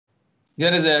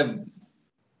Here is a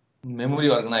memory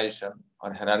organization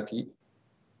or hierarchy.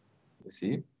 You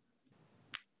see,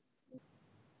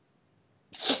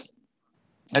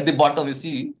 at the bottom you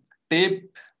see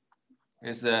tape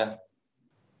is a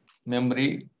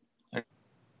memory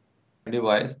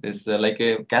device. This like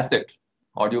a cassette,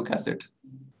 audio cassette.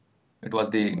 It was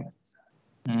the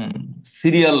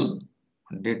serial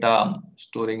data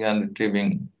storing and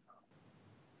retrieving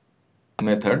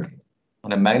method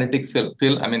on a magnetic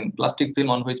film, I mean plastic film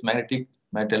on which magnetic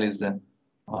metal is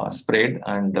sprayed,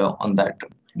 and on that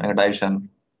magnetization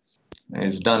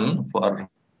is done for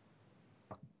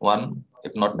one.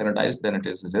 If not magnetized, then it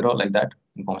is zero. Like that,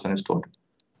 information is stored.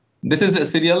 This is a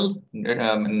serial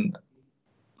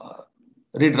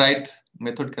read-write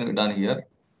method can be done here.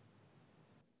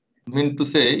 I mean to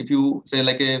say, if you say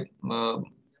like a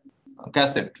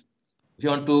cassette, if you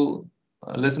want to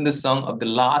listen this song of the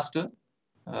last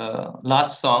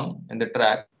song in the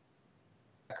track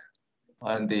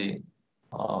or in the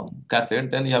cassette,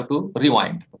 then you have to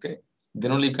rewind. Okay,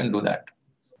 then only you can do that.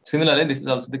 Similarly, this is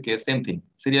also the case. Same thing.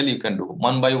 Serially, you can do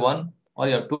one by one, or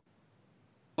you have to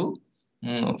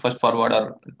first forward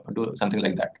or do something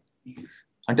like that.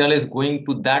 Until it's going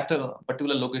to that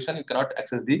particular location, you cannot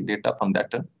access the data from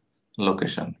that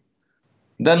location.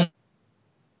 Then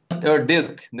your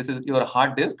disk. This is your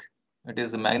hard disk. It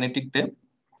is a magnetic tape.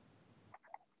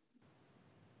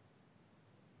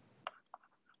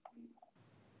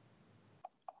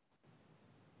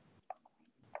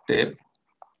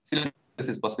 This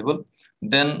is possible.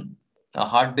 Then a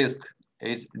hard disk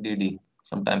is DD.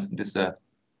 Sometimes this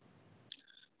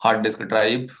hard disk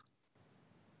drive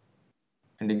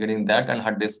indicating that, and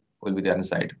hard disk will be there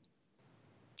inside.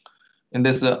 In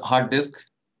this hard disk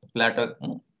platter,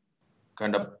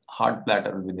 kind of hard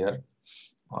platter will be there,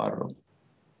 or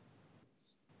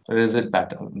rigid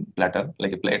platter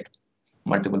like a plate,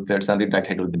 multiple plates, and the right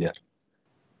head will be there.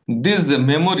 This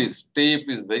memory tape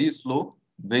is very slow,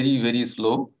 very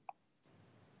slow,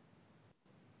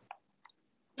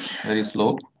 very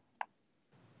slow.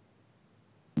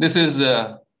 This is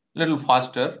a little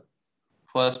faster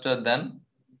than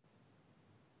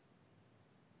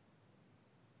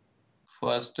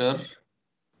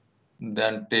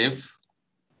tape.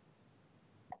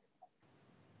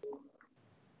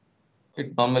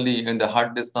 It normally in the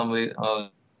hard disk normally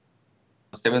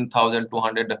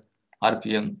 7,200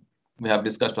 RPM. We have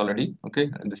discussed already. Okay,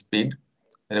 the speed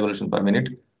revolution per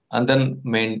minute, and then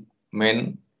main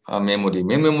memory.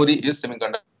 Main memory is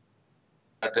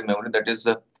semiconductor memory, that is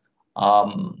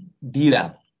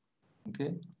DRAM.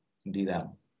 Okay, DRAM,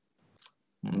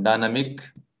 dynamic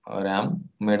RAM,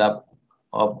 made up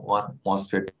of one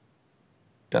MOSFET.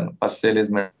 And first cell is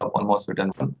made up of one MOSFET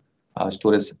and one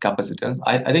storage capacitance.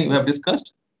 I think we have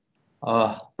discussed.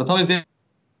 Pratham is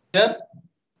there?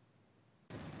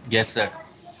 Yes, sir.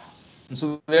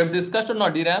 So we have discussed or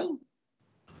not DRAM?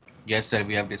 Yes, sir,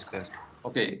 we have discussed.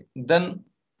 Okay, then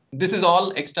this is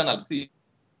all external. See,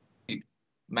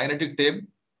 magnetic tape,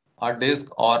 hard disk,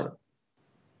 or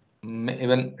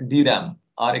even DRAM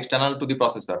are external to the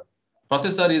processor.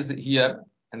 Processor is here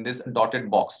in this dotted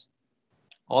box.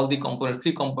 All the components,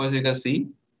 3 components you can see,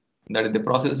 that is the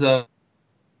processor,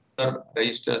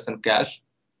 registers, and cache.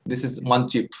 This is one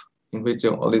chip in which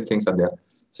all these things are there.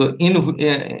 So in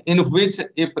which,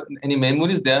 if any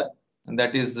memory is there,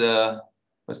 that is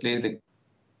firstly the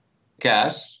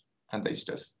cache and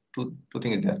registers. Two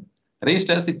things there.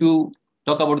 Registers, if you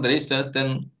talk about the registers,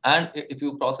 then, and if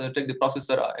you take the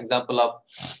processor example of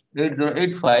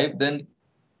 8085, then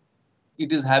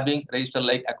it is having register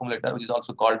like accumulator, which is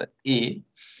also called A,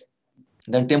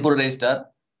 then temporal register,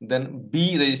 then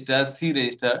B register, C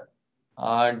register,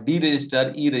 D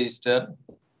register, E register.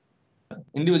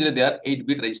 Individually they are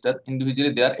 8-bit register.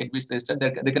 Individually they are 8-bit register.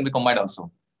 They can be combined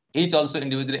also. H also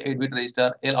individually 8-bit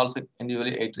register. L also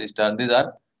individually 8 register. These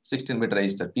are 16-bit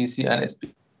register. PC and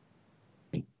SP.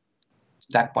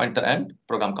 Stack pointer and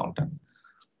program counter.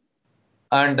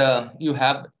 And you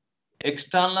have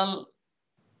external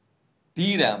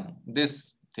DRAM,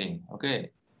 this thing,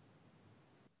 okay,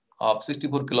 of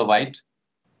 64 kilobyte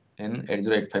in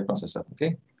 8085 processor.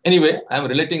 Okay. Anyway, I am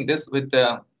relating this with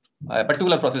a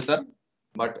particular processor,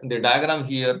 but the diagram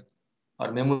here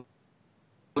or memory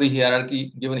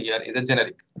hierarchy given here is a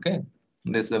generic. Okay.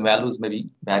 These values may be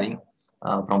varying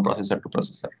from processor to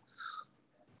processor.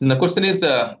 The question is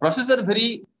processor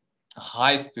very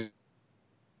high speed.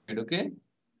 Okay.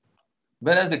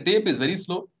 Whereas the tape is very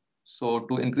slow. So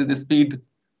to increase the speed,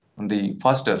 the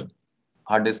faster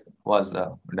hard disk was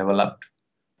developed.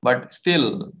 But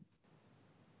still,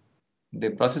 the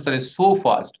processor is so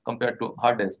fast compared to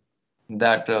hard disk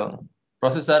that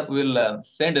processor will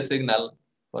send a signal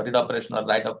for read operation or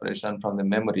write operation from the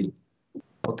memory,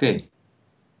 okay,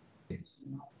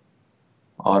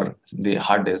 or the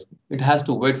hard disk. It has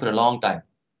to wait for a long time,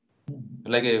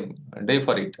 like a day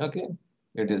for it, okay.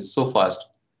 It is so fast.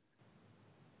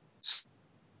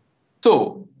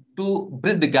 So to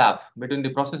bridge the gap between the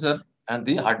processor and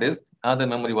the hard disk, another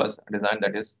memory was designed,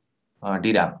 that is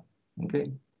DRAM.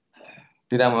 Okay,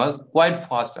 DRAM was quite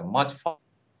faster, much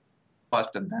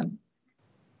faster than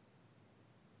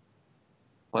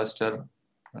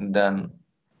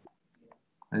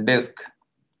disk.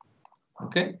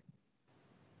 Okay,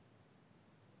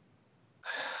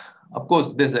 of course,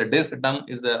 this disk term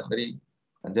is a very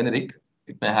generic.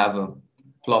 It may have a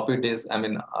floppy disk. I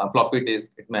mean, floppy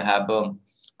disk. It may have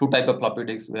two type of floppy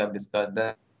disks we have discussed.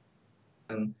 Then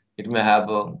it may have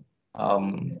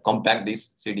compact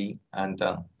disk CD and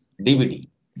DVD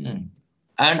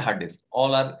and hard disk.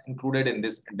 All are included in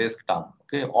this disk term.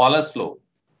 Okay, all are slow.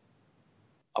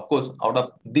 Of course, out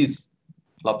of these,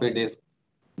 floppy disk,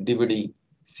 DVD,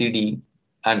 CD,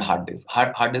 and hard disk.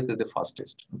 Hard disk is the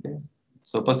fastest. Okay,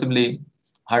 so possibly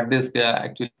hard disk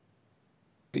actually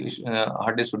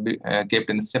hard disk should be kept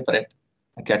in separate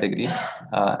category,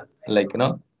 like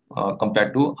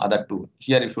compared to other two.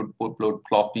 Here you should put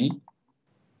floppy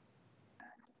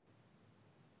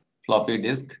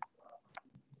disk,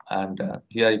 and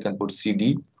here you can put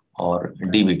CD or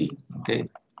DVD. Okay,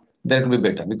 then it will be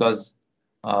better because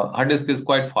hard disk is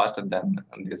quite faster than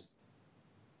this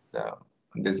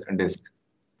disk.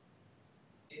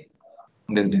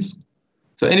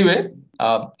 So anyway,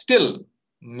 still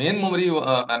main memory.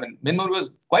 Main memory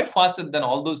was quite faster than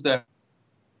all those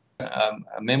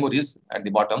memories at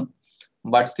the bottom,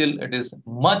 but still it is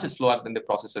much slower than the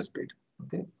processor speed.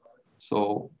 Okay,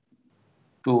 so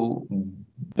to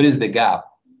bridge the gap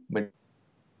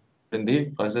between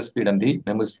the processor speed and the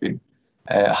memory speed,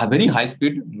 a very high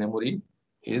speed memory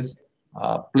is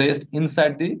placed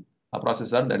inside the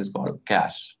processor, that is called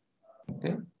cache.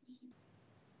 Okay,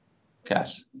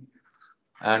 cache,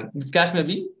 and this cache may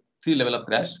be three level of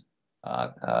cache.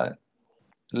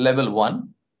 Level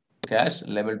 1 cache,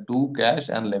 level 2 cache,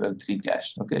 and level 3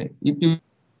 cache. Okay, if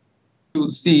you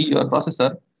see your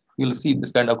processor, you will see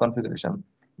this kind of configuration.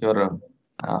 Your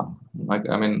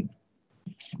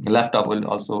laptop will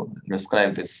also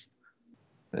describe this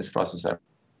processor.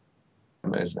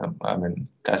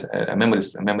 Cache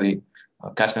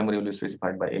cache memory will be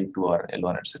specified by L2 or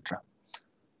L1, etc.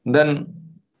 Then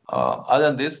other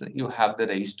than this, you have the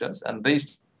registers, and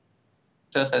registers,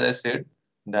 as I said,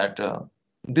 that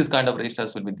this kind of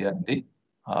registers will be there in the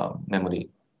memory,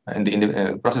 in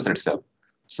the processor itself.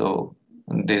 So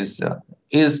this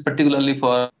is particularly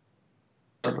for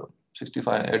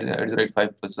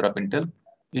 8085 processor of Intel.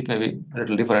 It may be a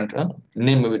little different.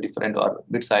 Name may be different, or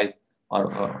bit size, or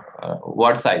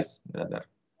word size rather.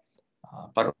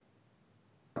 Per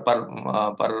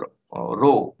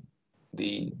row,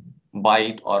 the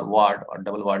byte or word or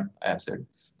double word I have said.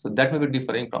 So that may be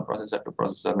differing from processor to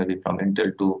processor, maybe from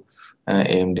Intel to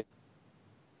AMD,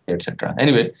 etc.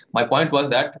 Anyway, my point was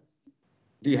that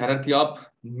the hierarchy of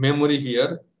memory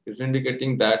here is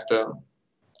indicating that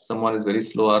someone is very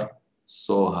slower,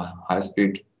 so high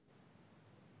speed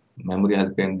memory has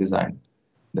been designed.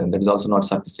 Then that is also not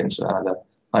sufficient. So another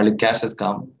finally cache has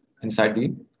come inside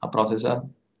the processor,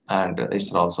 and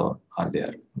register also are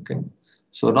there. Okay,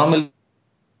 so normally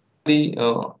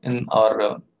in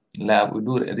our lab we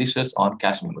do research on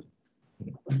cache memory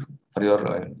for your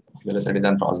VLSI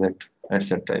design project,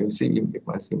 etc. You see, you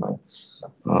must see my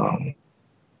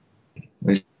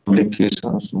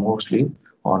publications mostly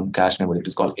on cache memory. It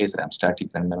is called SRAM, static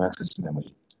random access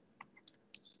memory.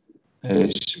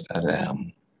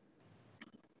 SRAM.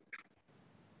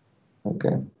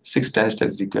 Okay, 6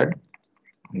 transistors is required.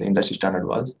 The industry standard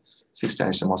was 6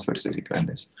 transistor MOSFETs is required.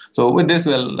 This. So with this,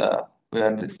 well, we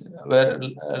are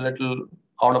a little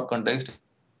out of context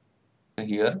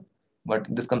here, but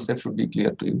this concept should be clear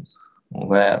to you.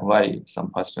 Why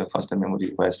some faster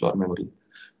memory, why slower memory?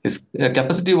 Is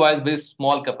capacity wise very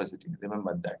small capacity.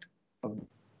 Remember that.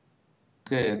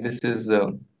 Okay, this is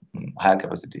higher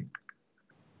capacity,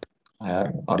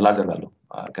 higher or larger value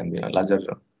can be a larger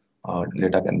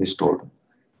data can be stored.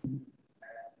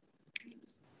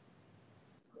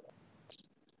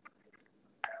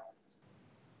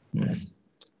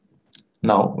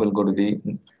 Now we'll go to the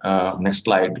next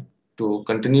slide to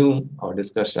continue our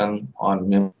discussion on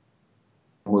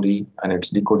memory and its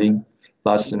decoding,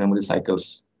 plus memory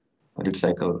cycles, read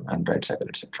cycle and write cycle,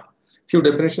 etc. Few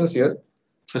definitions here.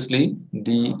 Firstly,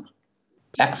 the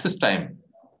access time.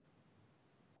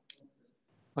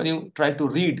 When you try to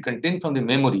read content from the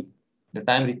memory, The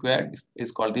time required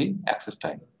is called the access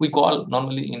time. We call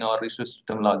normally in our research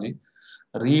terminology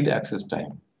read access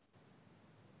time.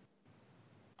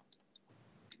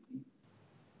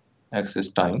 Access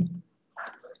time.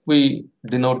 We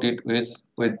denote it with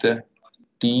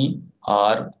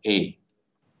TRA.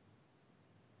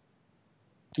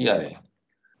 TRA.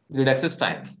 Read access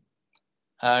time.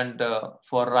 And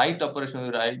for write operation,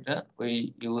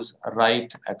 we use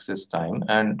write access time,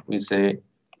 and we say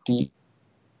TWA.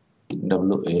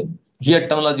 Here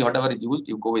terminology, whatever is used,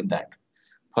 you go with that.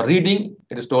 For reading,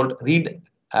 it is told read,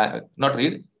 not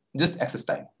read, just access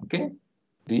time. Okay,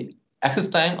 the access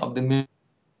time of the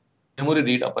memory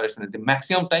read operation is the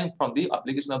maximum time from the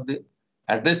application of the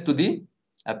address to the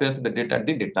appearance of the data at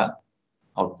the data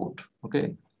output.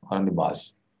 Okay, on the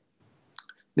bus.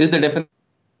 This is the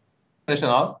definition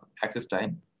of access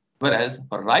time. Whereas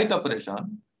for write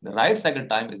operation, the write cycle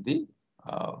time is the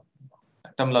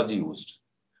terminology used.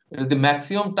 It is the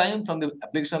maximum time from the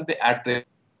application of the address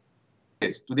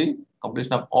to the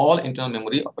completion of all internal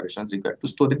memory operations required to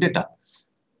store the data.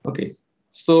 Okay,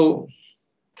 so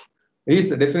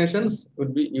these definitions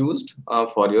would be used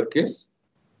for your case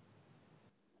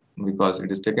because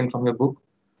it is taken from your book.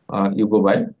 You go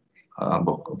by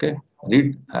book. Okay,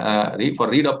 read for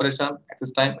read operation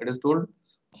access time. It is told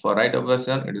for write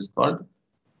operation. It is called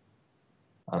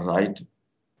write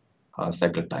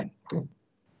cycle time. Okay.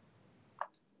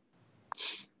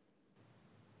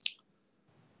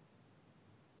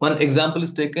 One example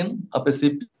is taken of a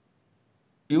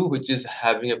CPU which is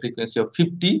having a frequency of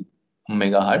 50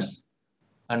 megahertz,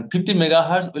 and 50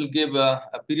 megahertz will give a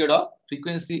period of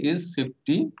frequency is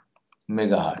 50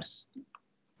 megahertz.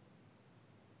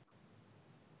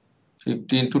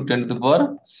 50 into 10 to the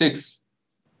power 6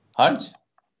 hertz,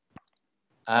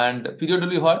 and period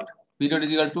will be what? Period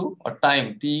is equal to, or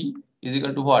time t is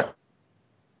equal to what?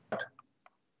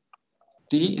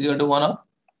 T is equal to 1 of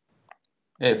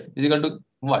f is equal to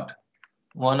what?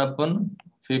 1 upon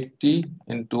 50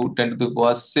 into 10 to the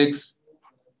power 6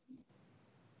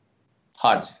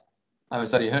 hertz. I'm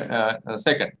sorry,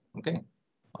 second. Okay,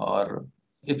 or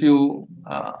if you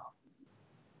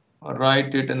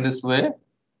write it in this way,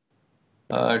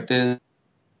 it is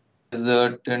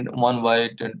 1 by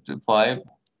 10 to 5.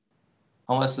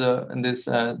 How much in this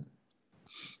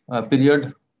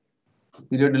period?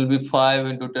 Period will be 5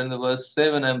 into 10 to the power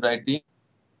 7. I'm writing,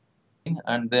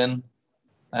 and then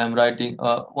I am writing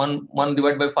 1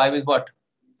 divided by 5 is what?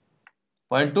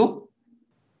 0.2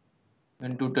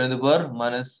 into 10 to the power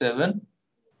minus 7.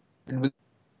 It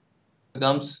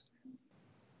becomes,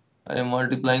 I am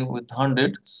multiplying with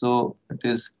 100, so it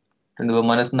is 10 to the power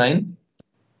minus 9.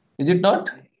 Is it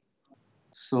not?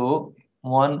 So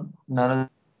 1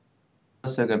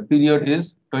 nanosecond period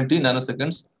is 20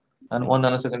 nanoseconds, and 1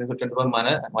 nanosecond is 10 to the power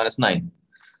minus 9.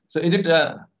 So is it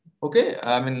okay?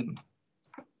 I mean,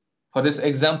 for this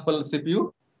example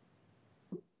CPU.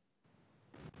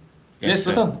 Yes,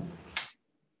 Pratham.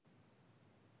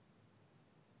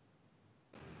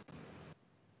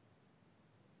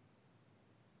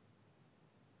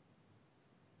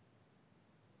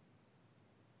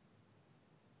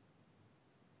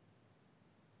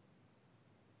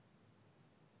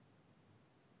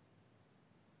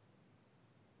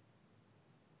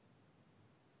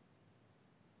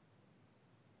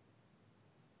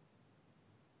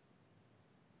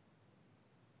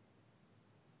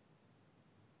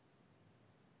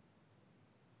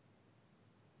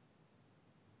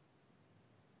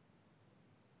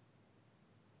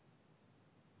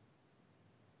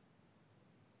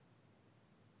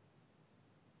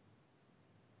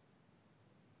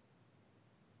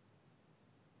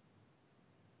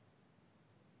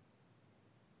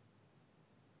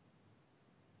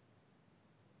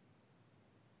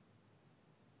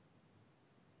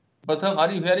 Pratham,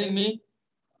 are you hearing me?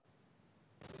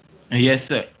 Yes,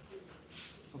 sir.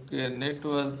 Okay, net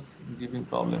was giving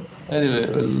problem. Anyway,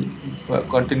 we'll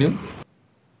continue.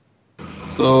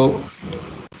 So,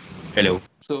 Hello.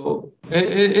 so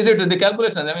is it the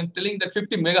calculation? I mean, telling that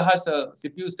 50 megahertz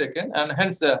CPU is taken, and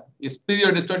hence its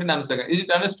period is 20 nanoseconds. Is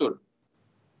it understood?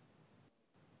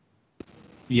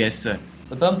 Yes, sir.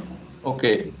 Pratham?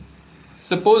 Okay.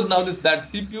 Suppose now that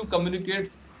CPU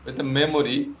communicates with a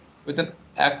memory with an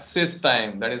access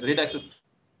time, that is read access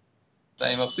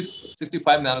time of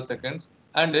 65 nanoseconds,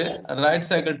 and a write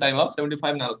cycle time of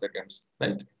 75 nanoseconds.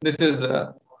 Right? This is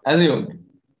assumed.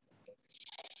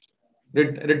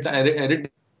 Read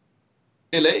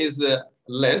delay is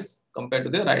less compared to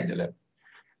the write delay.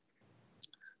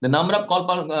 The number of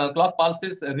clock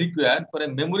pulses required for a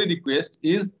memory request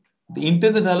is the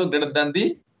integer value greater than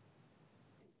the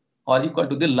or equal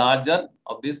to the larger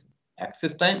of this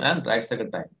access time and write cycle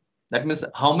time. That means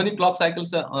how many clock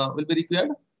cycles will be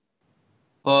required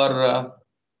for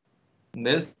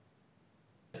this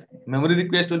memory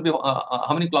request will be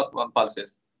how many clock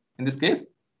pulses in this case?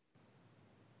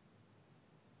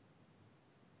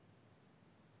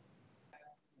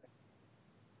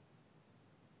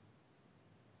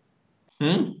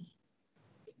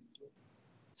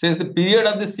 Since the period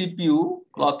of the CPU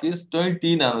clock is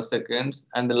 20 nanoseconds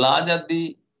and the larger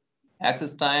the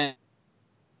access time,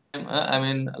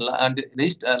 larger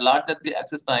the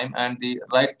access time and the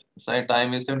write side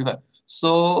time is 75.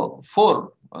 So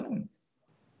four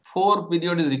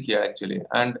period is required actually,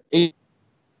 and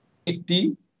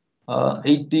 80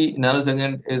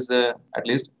 nanosecond is at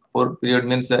least four period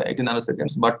means 80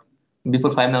 nanoseconds, but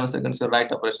before 5 nanoseconds the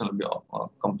write operation will be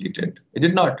completed. Is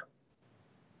it not?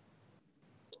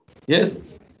 Yes.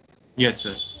 Yes,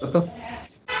 sir.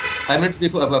 5 minutes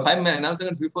before 5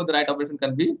 nanoseconds before the write operation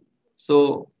can be.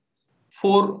 So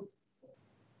 4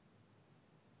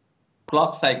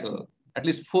 clock cycle, at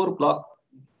least 4 clock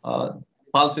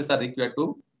pulses are required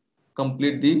to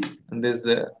complete this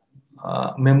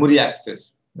memory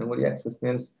access. Memory access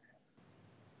means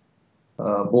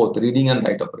both reading and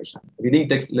write operation. Reading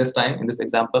takes less time in this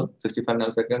example, 65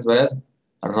 nanoseconds, whereas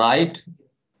write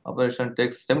operation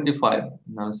takes 75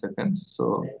 nanoseconds.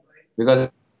 So because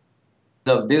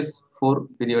of this, 4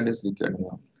 period is required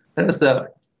here. Let us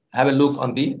have a look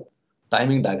on the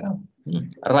timing diagram.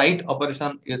 Write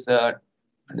operation is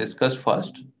discussed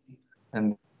first,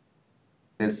 and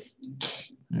this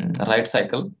write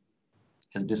cycle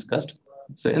is discussed.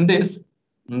 So in this,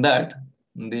 that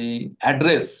the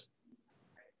address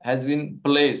has been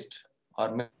placed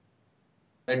or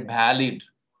made valid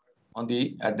on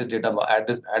the address data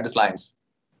address lines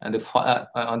and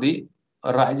on the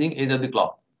rising edge of the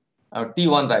clock.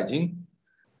 T1 rising,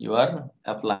 you are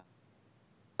applying.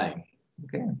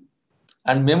 Okay.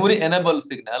 And memory enable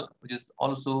signal, which is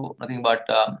also nothing but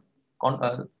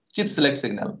chip select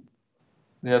signal.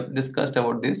 We have discussed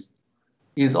about this,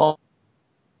 is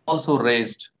also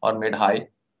raised or made high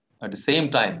at the same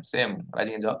time, same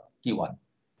rising edge of T1.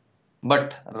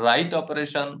 But write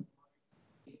operation,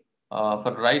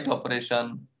 for write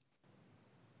operation,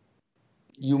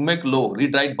 you make low,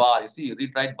 read write bar. You see,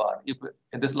 read write bar. If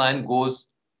this line goes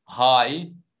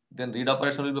high, then read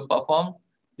operation will be performed.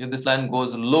 If this line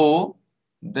goes low,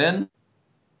 then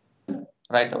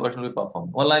write operation will be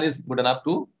performed. One line is good enough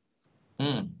to.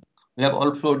 We have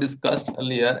also discussed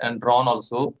earlier and drawn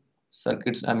also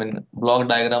circuits, block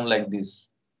diagram like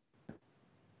this.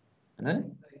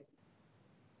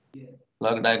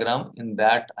 Block diagram, in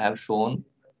that I have shown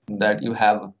that you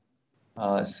have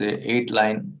say 8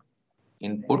 line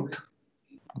input.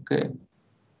 Okay.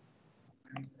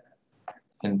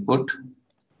 Input.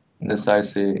 This I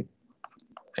say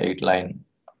 8 line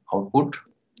output.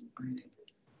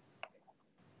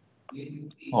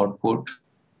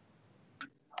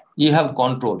 You have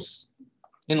controls.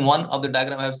 In one of the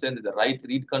diagram I have said the write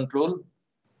read control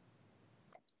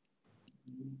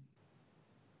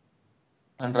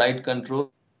and write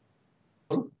control,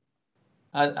 and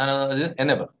another is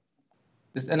enable.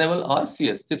 This enable or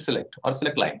CS, chip select or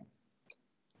select line.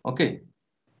 Okay.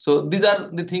 So these are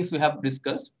the things we have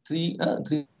discussed. Three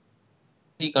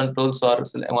controls or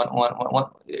one.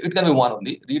 It can be one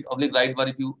only. Read oblique write bar.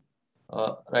 If you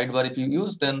write bar if you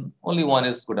use, then only one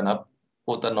is good enough.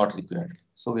 Both are not required.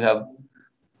 So we have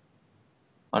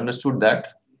understood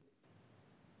that.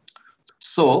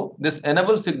 So this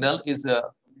enable signal is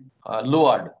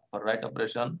lowered for write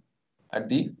operation at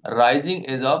the rising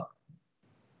edge of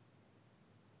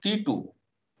T2.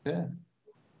 Okay.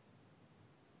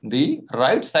 The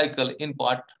write cycle in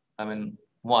part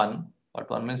one. Part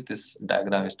one means this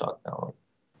diagram is talking about.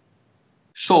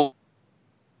 Shows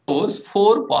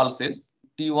 4 pulses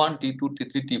T1, T2,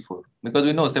 T3, T4. Because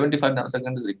we know 75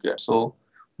 nanoseconds is required. So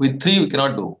with 3 we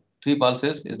cannot do. 3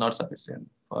 pulses is not sufficient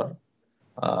for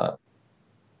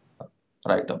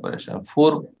write operation.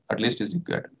 4 at least is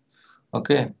required.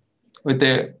 Okay. With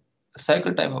a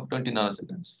cycle time of 20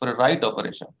 nanoseconds for a write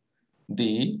operation,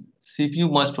 the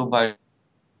CPU must provide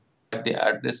the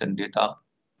address and data,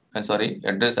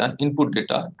 address and input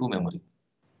data to memory.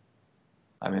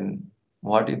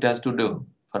 What it has to do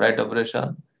for write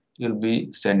operation, you'll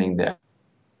be sending the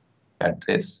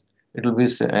address. It will be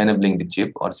enabling the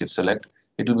chip or chip select.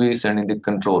 It will be sending the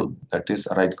control, that is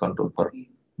write control. For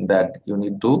that, you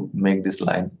need to make this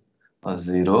line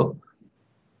 0.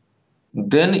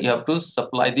 Then you have to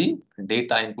supply the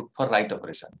data input for write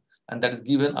operation, and that is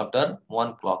given after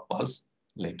 1 clock pulse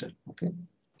later. Okay.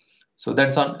 So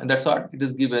that's what it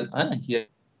is given here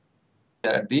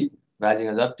at the rising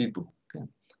edge of T2. Okay.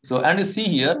 So, and you see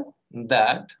here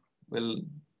that will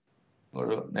go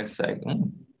to next slide.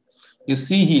 You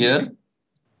see here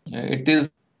it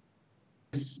is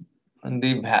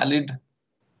the valid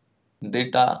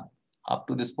data up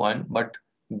to this point, but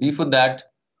before that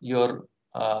your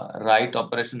write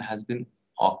operation has been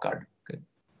occurred. Okay.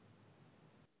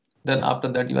 Then after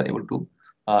that you are able to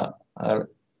uh, uh,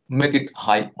 make it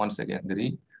high once again,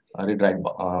 the read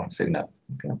write signal.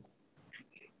 Okay.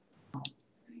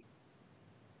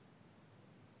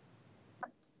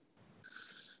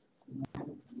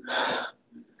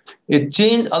 A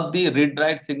change of the read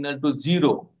write signal to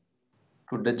 0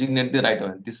 to designate the write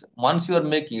event. This once you are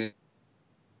making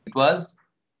it was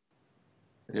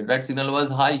read write signal was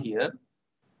high here.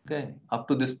 Okay, up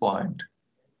to this point.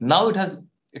 Now it has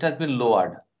been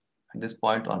lowered at this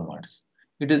point onwards.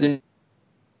 It is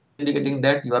indicating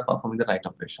that you are performing the write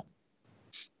operation.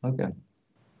 Okay.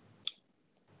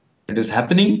 It is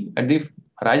happening at the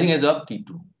rising edge of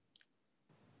T2.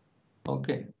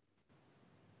 Okay.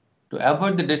 To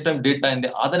avoid the desktop data in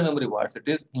the other memory words, it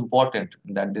is important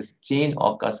that this change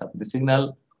occurs of the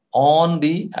signal on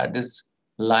the address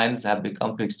lines have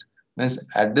become fixed. Means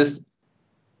address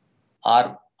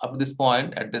are up to this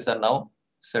point, address are now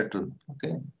settled.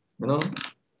 Okay. You know,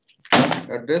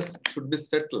 address should be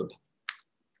settled.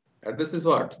 Address is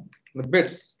what? The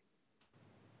bits.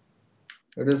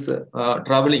 It is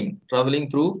traveling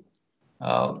through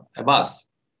a bus,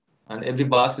 and every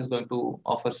bus is going to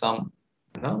offer some,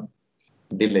 you know,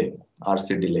 delay,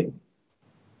 RC delay.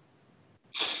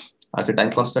 RC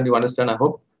time constant, you understand, I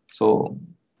hope. So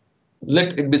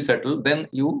let it be settled, then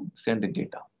you send the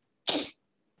data.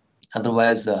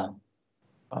 Otherwise, some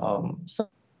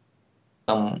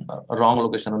wrong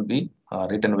location will be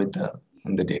written with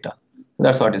the data.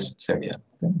 That's what is said here.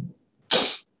 Okay.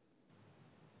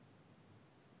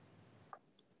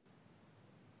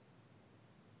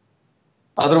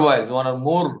 Otherwise, one or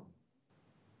more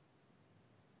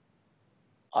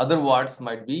other words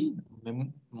might be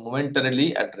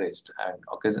momentarily addressed and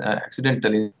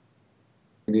accidentally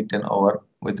written over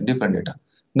with different data.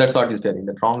 That's what is telling.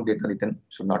 That wrong data written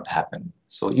should not happen.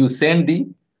 So you send the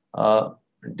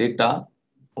data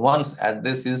once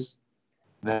address is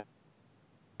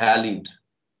valid.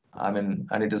 I mean,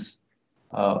 and it is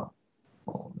uh,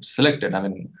 selected. I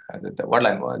mean, the what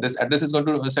line? This address is going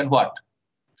to send what?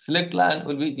 Select line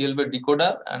will be ELB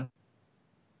decoder, and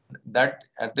that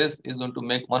address is going to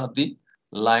make one of the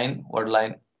word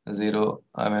line 0.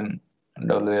 I mean,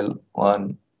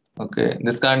 WL1. Okay,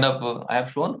 this kind of I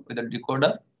have shown with the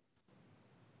decoder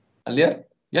earlier.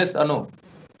 Yes or no?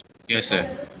 Yes, sir.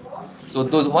 So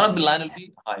those one of the line will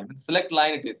be high. With select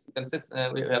line it is. You can say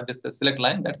we have discussed select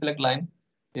line. That select line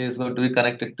is going to be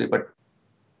connected to a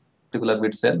particular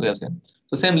bit cell. We have seen.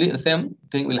 So same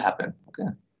thing will happen. Okay.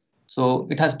 So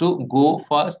it has to go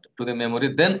first to the memory,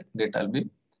 then data will be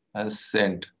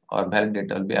sent or valid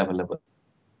data will be available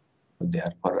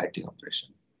there for writing operation.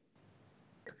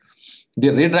 The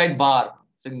read write bar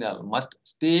signal must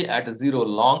stay at 0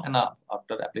 long enough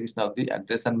after application of the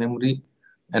address and memory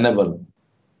enable.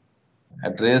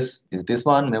 Address is this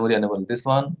one, memory enable this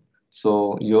one.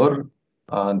 So your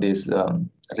this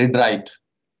read write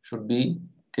should be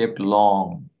kept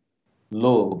low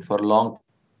for long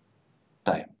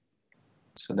time,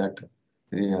 so that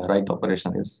the write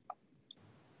operation is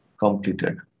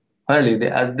completed. Finally,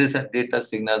 the address and data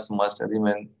signals must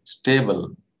remain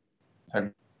stable.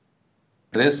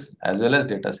 Address as well as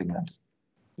data signals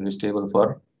will be stable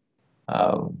for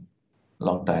uh,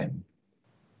 long time.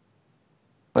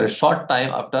 For a short time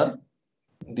after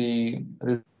the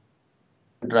read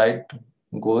write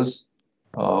goes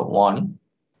on,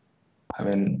 I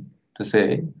mean to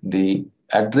say the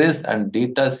address and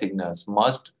data signals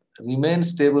must remain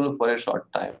stable for a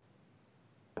short time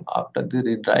after the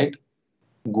read write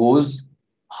goes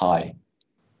high.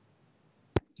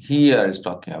 Here is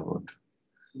talking about.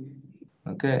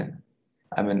 Okay.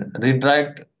 I mean, read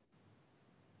write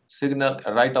signal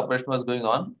write operation was going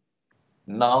on.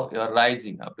 Now you are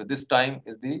rising. After this time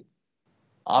is the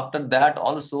after that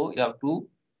also you have to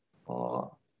uh,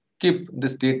 keep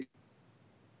this data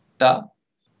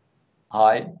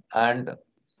high, and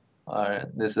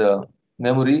this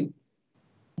memory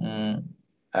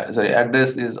sorry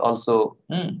address is also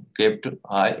kept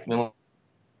high.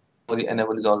 Memory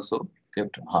enable is also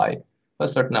kept high for a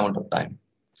certain amount of time.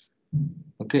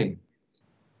 Okay.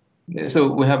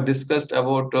 So we have discussed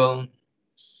about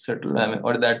settle, I mean,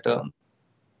 or that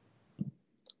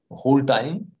whole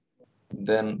time,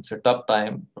 then setup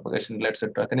time, propagation delay,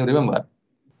 etc. Can you remember?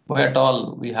 Why at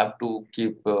all we have to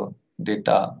keep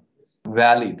data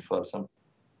valid for some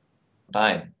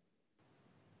time?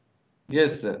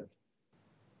 Yes, sir.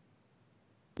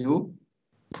 You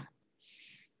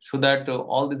so that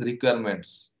all these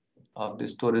requirements of the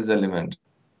storage elements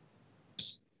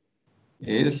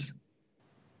is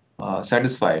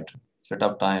satisfied.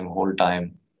 Setup time, hold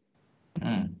time,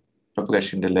 hmm,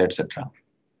 propagation delay, etc.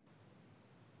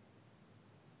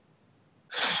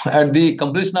 At the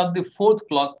completion of the fourth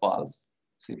clock pulse,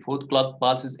 see, fourth clock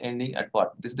pulse is ending at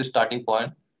what? This is the starting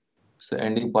point. So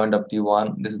ending point of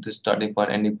T1. This is the starting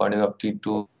point, ending point of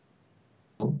T2.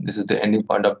 This is the ending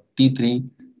point of T3.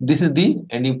 This is the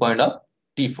ending point of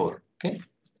T4. Okay.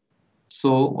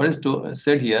 So what is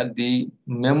said here? The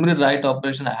memory write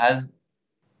operation has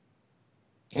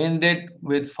ended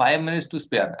with 5 minutes to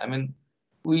spare. I mean,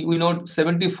 we know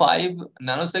 75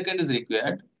 nanosecond is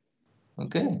required.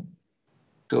 Okay.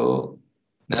 So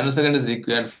nanosecond is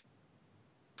required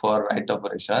for write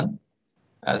operation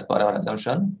as per our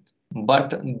assumption.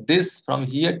 But this from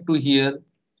here to here,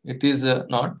 it is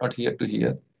not here to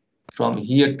here. From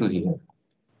here to here,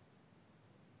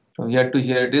 from here to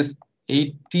here, it is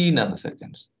 80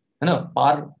 nanoseconds. You know,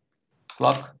 per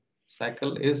clock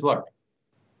cycle is what?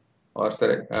 Or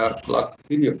sorry, clock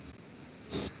period.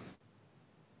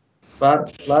 Per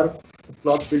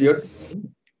clock period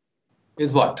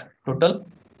is what? Total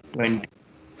 20.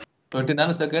 20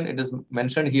 nanosecond. It is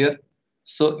mentioned here.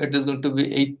 So it is going to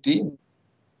be 80,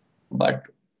 but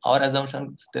our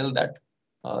assumption still that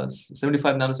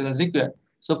 75 nanoseconds required.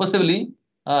 So possibly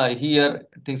here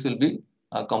things will be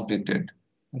completed.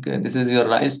 Okay, this is your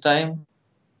rise time,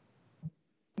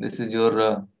 this is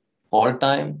your fall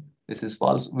time, this is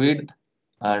false width,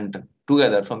 and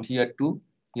together from here to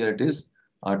here it is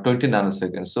 20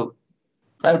 nanoseconds. So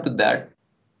prior to that,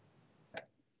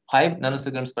 5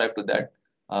 nanoseconds prior to that,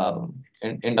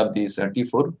 end of this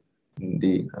T4,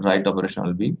 the write operation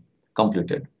will be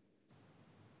completed.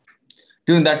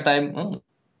 During that time,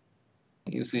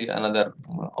 you see another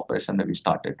operation may be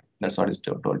started. That's what is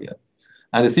told here.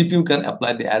 And the CPU can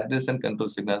apply the address and control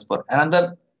signals for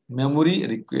another memory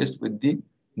request with the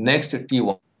next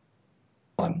T1.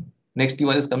 Next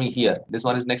T1 is coming here. This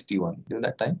one is next T1. During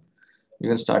that time, you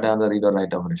can start another read or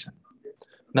write operation.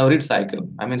 Now read cycle.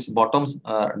 I mean, bottom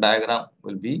diagram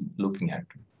will be looking at.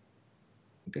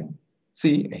 Okay.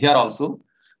 See here also,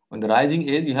 on the rising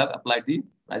edge, you have applied the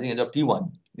rising edge of T1.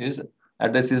 Is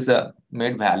address is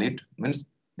made valid, means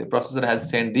the processor has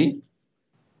sent the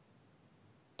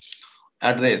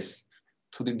address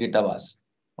through the data bus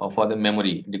for the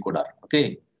memory decoder.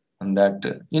 Okay, and that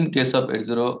in case of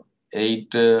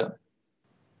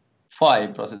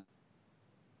 8085 processor,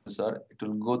 it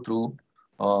will go through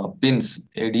pins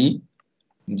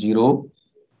AD0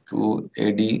 to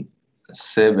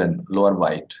AD7 lower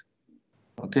byte.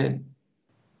 Okay,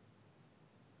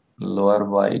 lower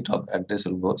byte of address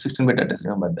will go 16-bit address.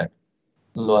 Remember that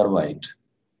lower byte,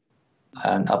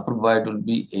 and upper byte will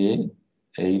be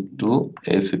A8 to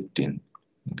A15.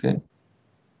 Okay,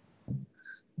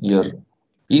 your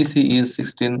PC is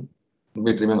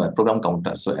 16-bit. Remember program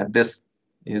counter. So address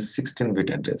is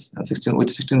 16-bit address, and 16 with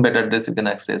 16-bit address you can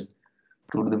access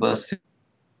 2 to the power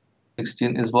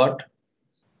 16 is what?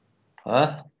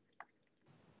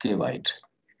 Kilobyte.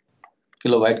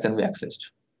 Kilobyte can be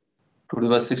accessed. 2 to the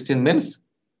power 16 means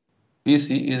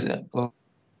PC is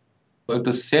going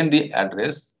to send the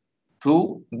address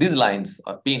through these lines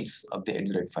or pins of the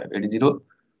 8085. 80 to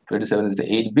 87 is the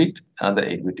 8-bit, another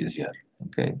 8-bit is here.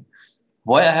 Okay.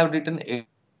 Why I have written 80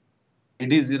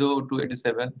 to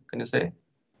 87? Can you say?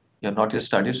 You have not yet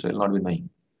studied, so you will not be knowing.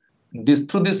 This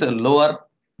through this lower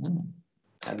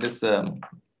and this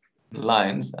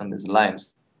lines and these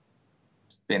lines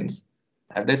pins,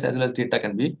 address as well as data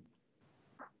can be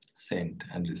sent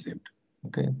and received.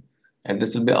 Okay,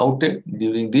 address will be outed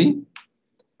during the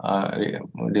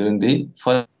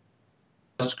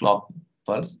first clock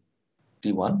pulse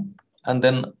T1, and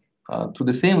then through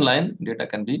the same line data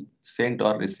can be sent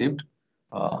or received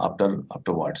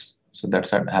afterwards. So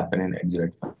that's what happened in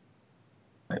 8085.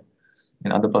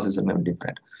 In other processor may be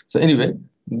different. So anyway,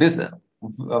 this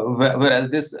whereas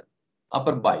this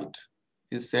upper byte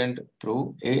is sent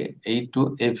through A8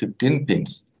 to A15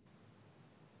 pins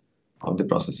of the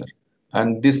processor,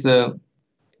 and this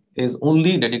is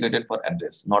only dedicated for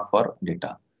address, not for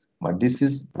data. But this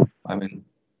is, I mean,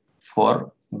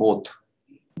 for both.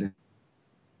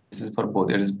 This is for both.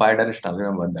 It is bidirectional.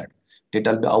 Remember that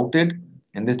data will be outed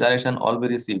in this direction, all be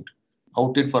received.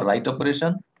 Outed for write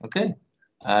operation, okay,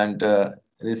 and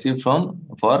received for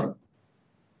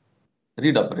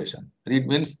read operation. Read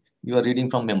means you are reading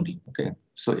from memory. Okay,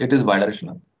 so it is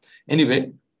bidirectional.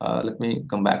 Anyway, let me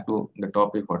come back to the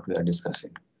topic what we are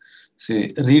discussing.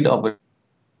 See, read operation.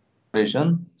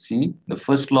 operation, see the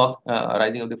first clock,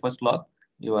 rising of the first clock,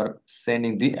 you are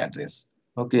sending the address.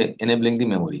 Okay, enabling the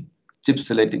memory. Chip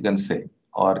select you can say,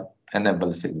 or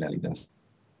enable signal you can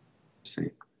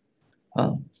say.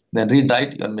 Then read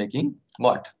write you are making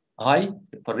what? High.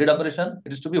 For read operation,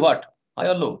 it is to be what? High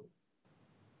or low?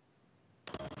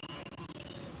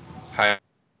 Hi.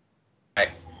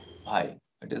 High.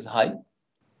 It is high.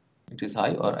 It is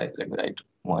high, or let me write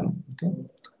one. Okay.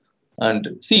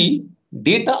 And see,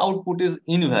 data output is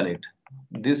invalid.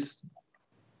 This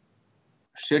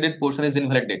shaded portion is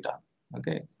invalid data.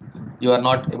 Okay, you are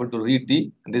not able to read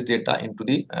this data into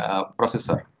the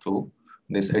processor through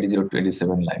this 80 to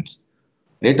 87 lines.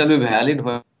 Data will be valid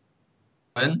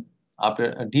when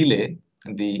after a delay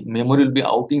the memory will be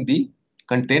outing the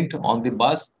content on the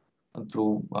bus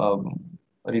through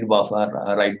read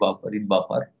buffer, write buffer, read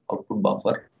buffer, output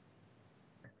buffer,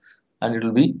 and it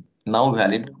will be now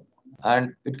valid,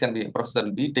 and it can be processor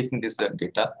will be taking this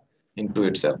data into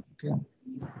itself, okay,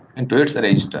 into its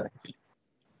register actually,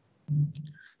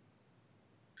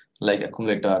 like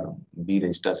accumulator, B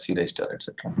register, C register,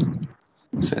 etc.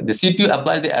 So the CPU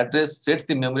applies the address, sets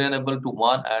the memory enable to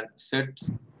 1, and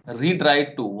sets read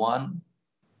write to 1,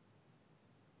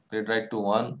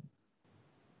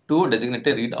 to designate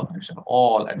a read operation,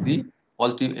 all at the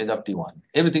positive edge of T1.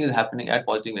 Everything is happening at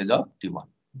positive edge of T1.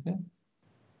 Okay.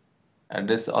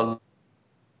 Address also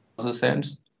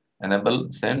sends, enable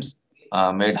sends,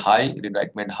 made high, read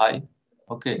write made high.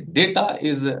 Okay. Data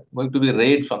is going to be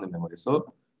read from the memory.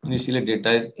 So initially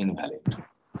data is invalid.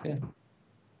 Okay.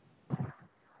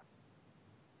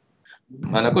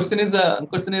 And the question is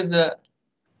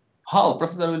how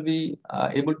processor will be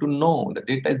able to know the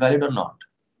data is valid or not.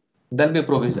 There will be a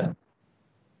provision.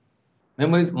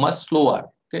 Memory is much slower.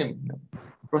 Okay,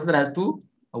 processor has to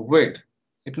wait.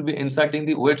 It will be inserting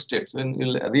the wait states when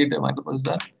you'll read a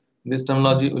microprocessor. This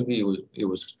terminology will be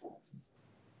used.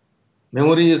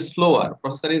 Memory is slower.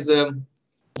 Processor is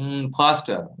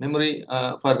faster. Memory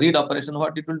for read operation,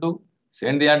 what it will do?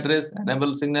 Send the address,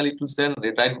 enable signal. It will send.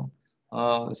 Read write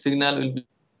signal will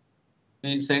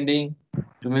be sending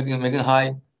to making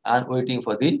high and waiting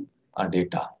for the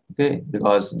data. Okay,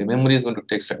 because the memory is going to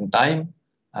take certain time,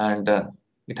 and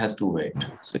it has to wait.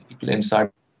 So it will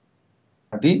insert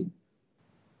the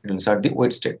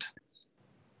wait state.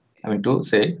 I mean to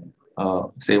say 1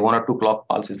 or 2 clock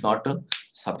pulse is not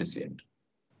sufficient.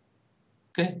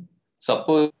 Okay,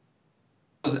 suppose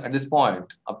at this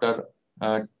point after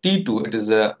T2 it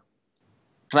is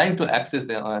trying to access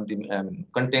the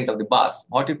content of the bus.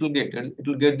 What it will get? It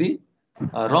will get the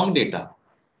wrong data,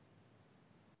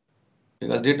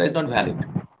 because data is not valid.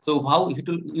 So how it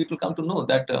will come to know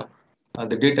that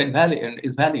the data is valid and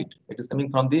is valid? It is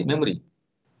coming from the memory.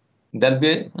 There will be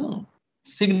a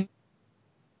signal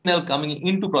coming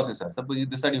into processor. Suppose you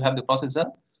decide you have the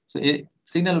processor, so a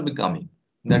signal will be coming.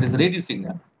 That is ready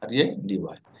signal, RADY.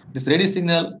 This ready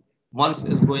signal, once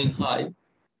is going high,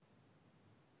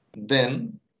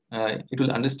 then it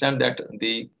will understand that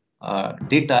the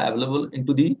data available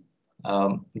into the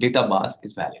data bus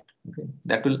is valid. Okay,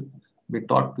 that will be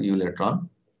taught to you later on.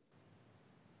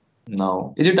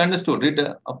 Now, is it understood? Read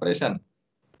operation.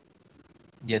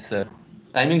 Yes, sir.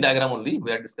 Timing diagram only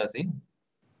we are discussing.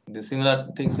 The similar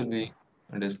things will be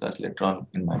discussed later on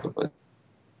in microprocessor.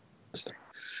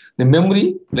 The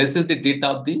memory places the data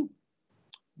of the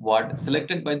word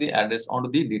selected by the address onto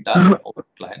the data output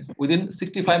lines within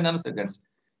 65 nanoseconds.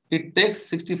 It takes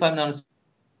 65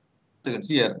 nanoseconds.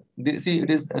 Here, see, it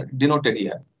is denoted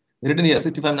here. Written here,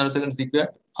 65 nanoseconds required.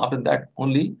 After that,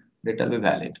 only data will be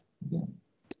valid. Okay.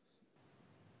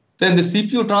 Then the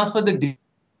CPU transfers the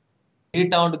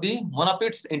data onto the one of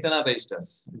its internal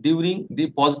registers during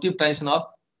the positive transition of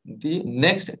the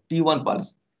next T1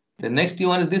 pulse. The next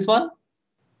T1 is this one.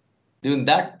 During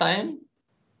that time,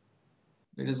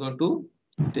 it is going to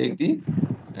take the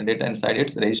data inside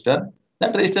its register.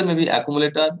 That register may be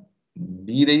accumulator,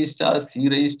 B register, C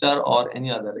register, or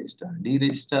any other register, D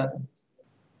register,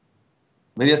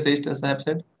 various registers I have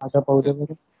said.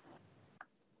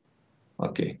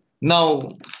 Okay.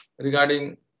 Now,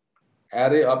 regarding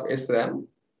array of SRAM,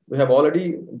 we have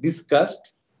already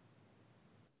discussed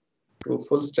to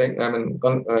full strength,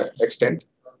 extent,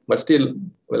 but still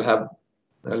we'll have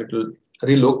a little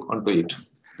relook onto it.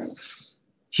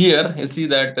 Here you see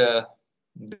that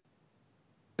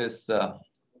this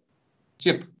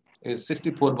chip is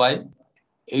 64 by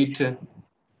 8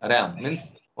 RAM.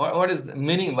 Means what is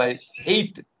meaning by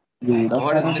 8?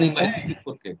 What is meaning by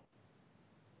 64K?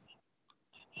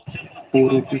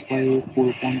 485,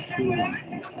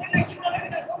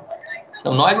 4.3.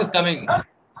 Some noise is coming.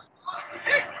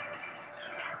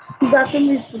 That's a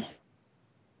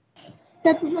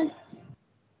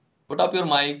Put up your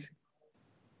mic.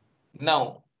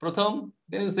 Now, Pratham,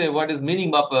 can you say what is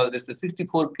meaning of this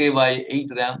 64K by 8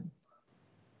 RAM?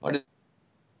 What is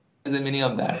the meaning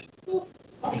of that?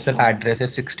 Sir, address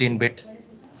is 16-bit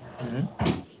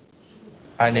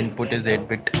and input is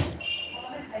 8-bit.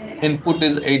 Input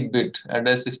is 8-bit,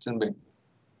 address 16-bit.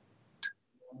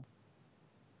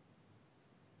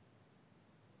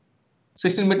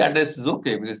 16-bit address is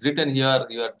okay because written here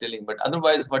you are telling, but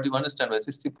otherwise what you understand by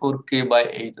 64K by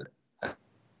 8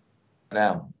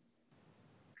 RAM.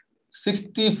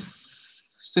 16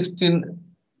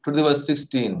 to the power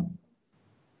 16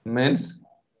 means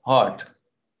what?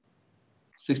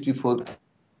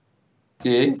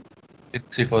 64K.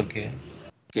 64K.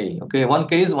 Okay,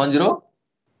 1K is 1024.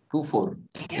 24.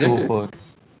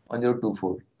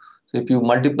 1024. So if you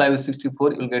multiply with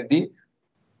 64, you will get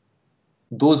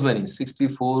those many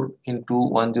 64 into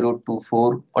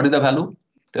 1024. What is the value?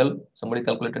 Tell somebody,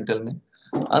 calculate and tell me.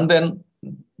 And then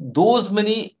those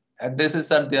many addresses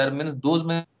are there, means those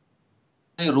many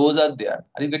rows are there.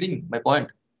 Are you getting my point?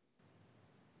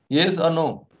 Yes or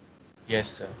no?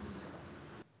 Yes, sir.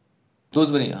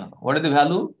 Those many. What is the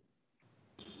value?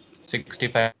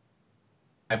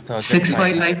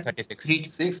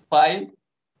 65,536. 65.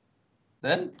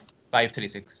 Then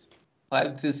 536.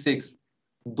 536.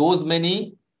 Those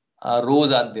many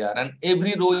rows are there, and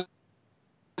every row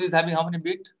is having how many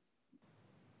bits?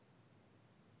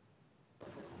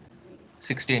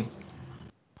 16.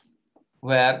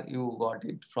 Where you got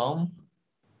it from?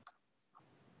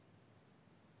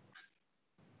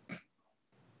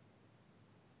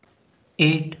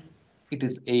 Eight. It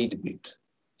is 8-bit.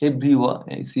 Every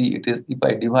one, see, it is, if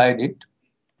I divide it,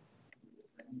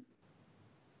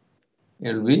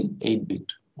 it will be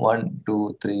 8-bit. 1,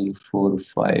 2, 3, 4,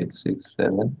 5, 6,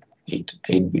 7, 8.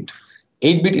 8-bit.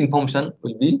 8-bit information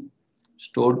will be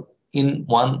stored in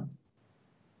one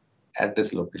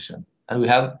address location, and we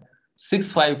have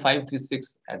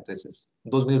 65536 addresses.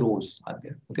 Those many rows are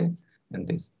there. Okay, and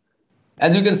this,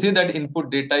 as you can see, that input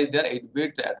data is there.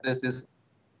 8-bit address is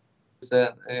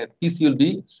PC will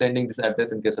be sending this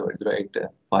address in case of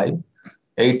 8085.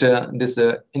 This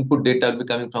input data will be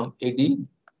coming from AD.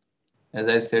 As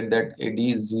I said, that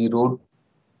AD0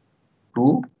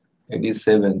 to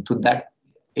AD7. To that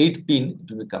 8 pin,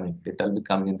 it will be coming. Data will be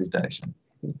coming in this direction.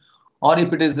 Okay. Or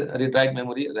if it is read-write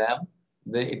memory RAM,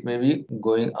 then it may be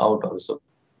going out also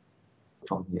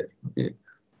from here. Okay,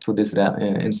 to this RAM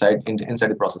inside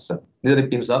the processor. These are the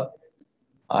pins of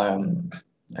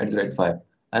 8085.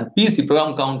 And PC,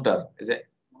 program counter, is a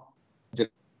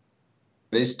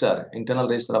register, internal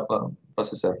register of a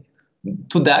processor.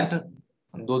 To that,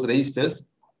 those registers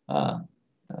and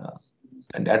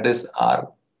address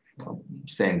are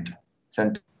sent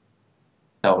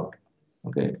out.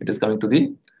 Okay, it is coming to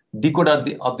the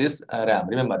decoder of this RAM.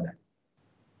 Remember that.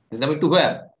 It is coming to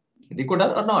where?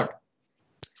 Decoder or not?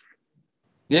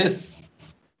 Yes.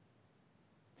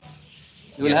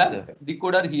 You will have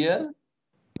decoder here.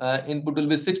 Input will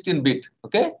be 16-bit.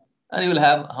 Okay, and you will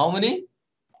have how many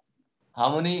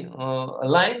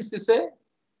lines, you say,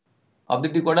 of the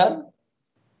decoder?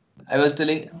 I was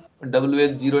telling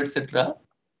WL0, etc.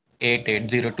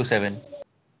 88027.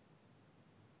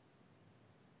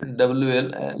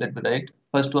 WL, let me write.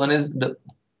 First one is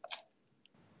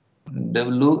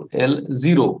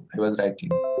WL0. I was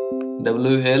writing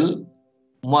WL1,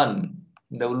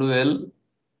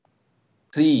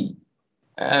 WL3,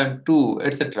 2,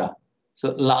 etc.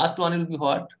 So last one will be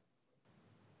what?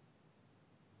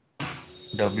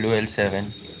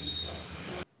 WL7.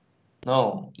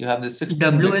 No, you have the 16.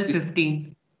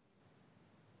 WL15.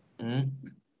 Hmm?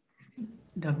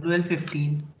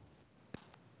 WL15.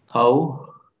 How?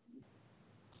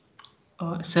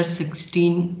 Sir,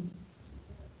 16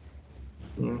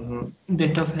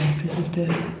 bit of address is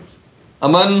there.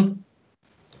 Aman,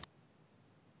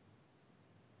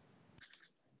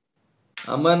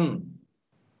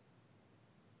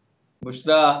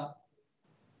 Bushra.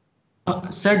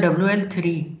 Sir,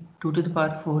 WL3, 2 to the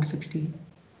power 460.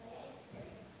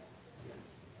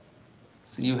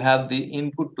 So you have the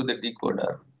input to the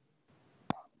decoder.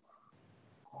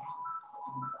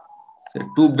 So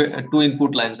two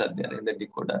input lines are there in the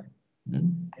decoder.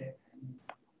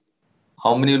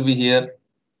 How many will be here?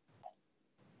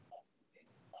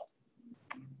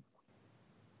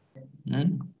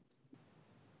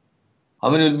 How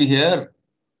many will be here?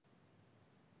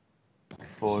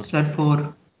 4. Sir,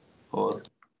 4. 4.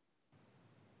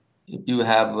 If you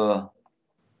have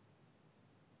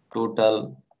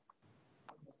total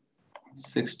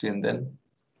 16, then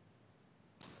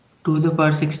 2 to the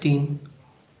power 16.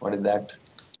 what is that?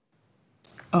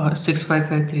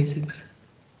 65536.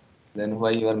 Then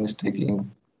why you are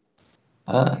mistaking?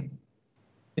 You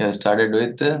have started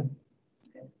with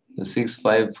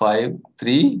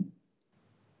 6553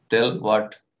 till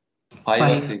what? 5 or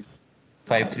 5. 6?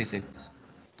 536.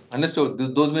 Understood?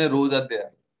 Those many rows are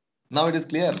there. Now it is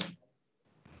clear.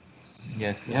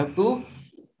 Yes, You sir. have to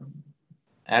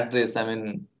address,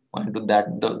 point to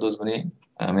that those many.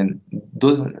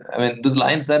 Those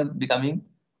lines are becoming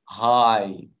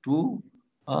high too,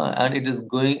 and it is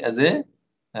going as a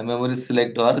memory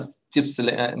select or chip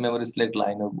select, memory select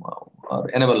line or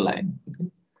enable line.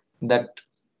 Okay? That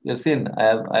you have seen.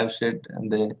 I have shared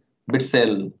the bit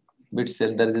cell.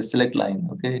 There is a select line.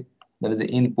 Okay, there is an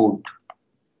input.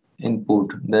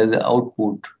 There is an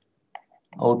output,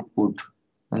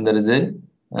 and there is a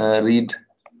read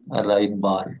a write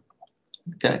bar.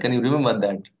 Can you remember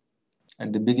that?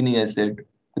 At the beginning, I said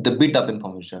with the bit of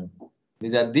information.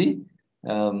 These are the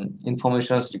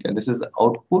informations. This is the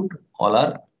output.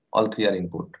 All three are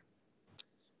input.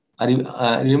 Are you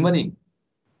remembering?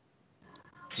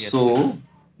 Yes, sir. So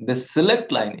the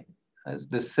select line, as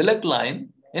the select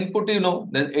line input, the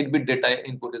 8-bit data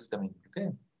input is coming.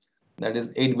 Okay, that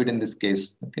is 8-bit in this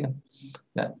case. Okay,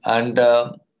 and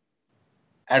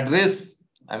address.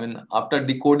 After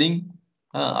decoding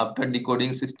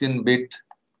 16-bit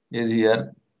is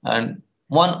here, and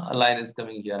one line is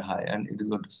coming here high, and it is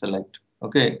going to select.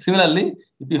 Okay. Similarly,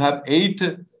 if you have eight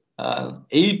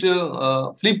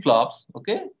flip flops,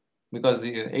 okay, because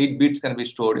 8 bits can be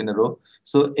stored in a row,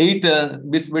 so eight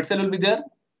bit cell will be there,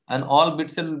 and all bit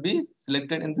cell will be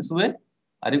selected in this way.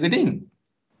 Are you getting?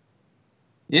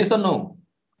 Yes or no?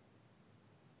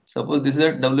 Suppose this is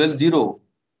a WL0,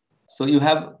 so you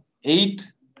have 8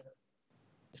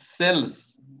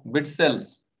 bit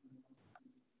cells,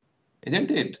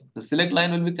 isn't it? The select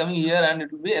line will be coming here and it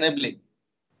will be enabling.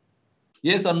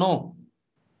 Yes or no?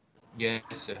 Yes,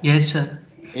 sir. Yes, sir.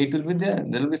 8 will be there,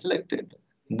 they will be selected.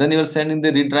 Then you are sending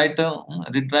the read-write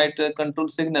control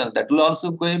signal. That will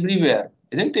also go everywhere,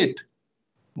 isn't it?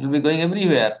 It will be going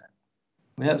everywhere.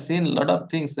 We have seen a lot of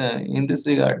things in this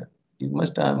regard. You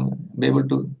must be able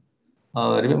to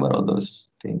remember all those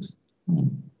things.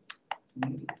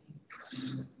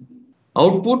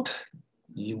 Output,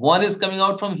 one is coming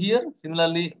out from here.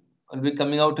 Similarly, will be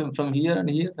coming out from here and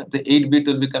here. The 8-bit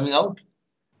will be coming out,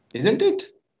 isn't it?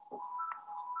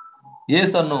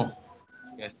 Yes or no?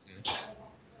 Yes, sir.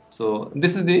 So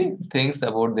this is the things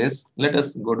about this. Let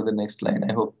us go to the next slide.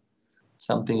 I hope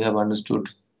something you have understood.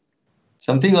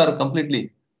 Something or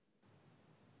completely.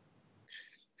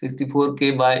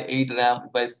 64K by 8 RAM,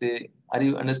 if I say, are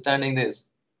you understanding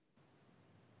this?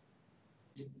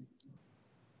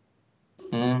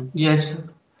 Yes, sir.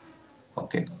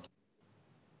 Okay.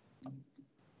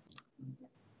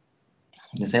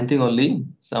 The same thing only.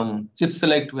 Some chip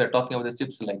select, we are talking about the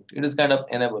chip select. It is kind of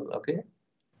enable, okay?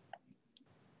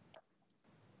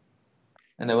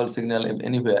 Enable signal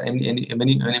anywhere,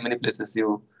 many places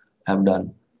you have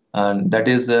done. And that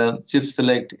is chip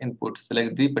select input,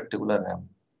 select the particular RAM.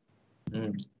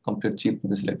 Complete chip to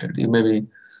be selected. You may be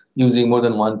using more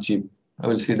than one chip. I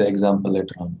will see the example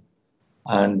later on.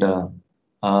 And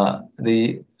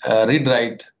the read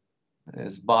write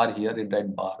is bar here, read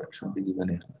write bar should be given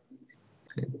here.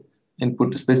 Okay.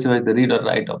 Input specifies the read or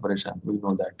write operation. We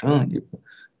know that.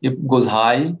 If it goes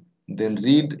high, then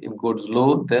read. If it goes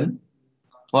low, then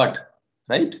what?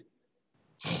 Right?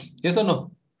 Yes or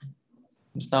no?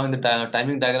 Just now in the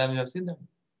timing diagram, you have seen that.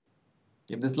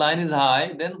 If this line is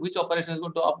high, then which operation is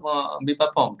going to be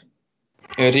performed?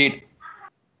 Read.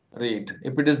 Read.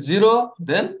 If it is 0,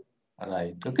 then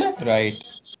write. Okay? Right.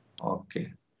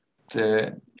 Okay.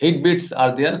 So 8 bits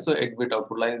are there, so 8-bit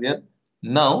output line is there.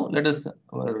 Now let us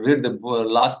read the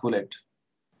last bullet.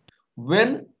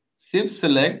 When chip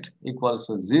select equals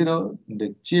to 0,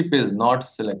 the chip is not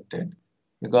selected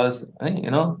because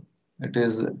it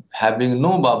is having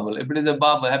no bubble. If it is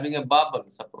having a bubble,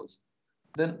 suppose,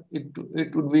 then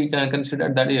it would be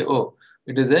considered that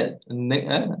it is a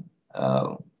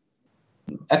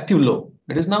active low.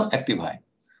 It is now active high.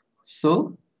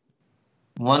 So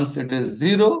once it is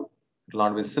 0, it will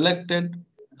not be selected,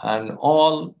 and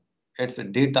all its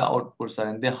data outputs are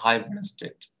in the hibernate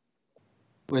state.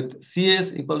 With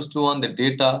CS equals to 1, the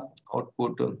data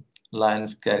output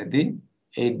lines carry the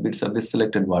 8 bits of the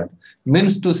selected word.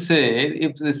 Means to say,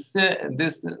 if this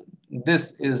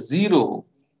is 0,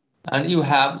 and you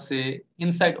have, say,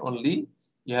 inside only,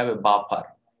 you have a buffer,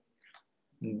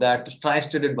 that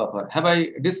tri-stated buffer. Have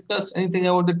I discussed anything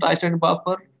about the tri-stated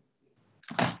buffer?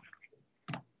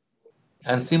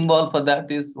 And symbol for that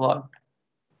is what?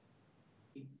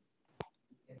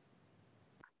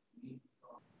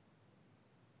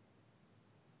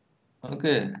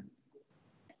 Okay.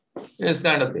 Yes,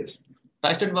 kind of this.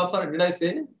 Tri-state buffer, did I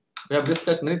say? We have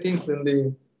discussed many things in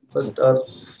the first or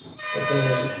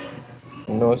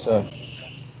No, sir.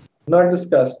 not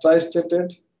discussed.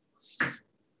 Tri-stated.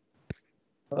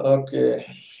 Okay.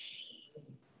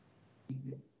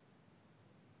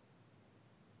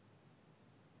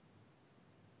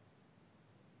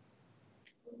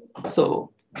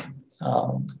 So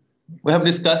we have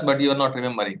discussed, but you are not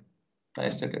remembering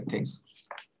tri-stated things.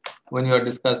 When you are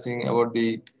discussing about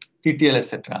the TTL,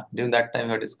 etc. During that time,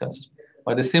 we have discussed.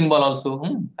 But the symbol also,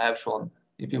 I have shown.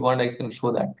 If you want, I can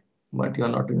show that, but you are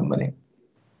not remembering.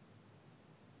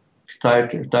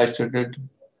 Tri-stated.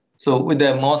 So with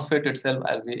the MOSFET itself,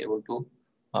 I'll be able to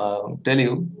tell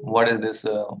you what is this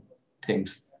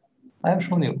things. I have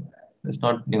shown you. It's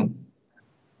not new.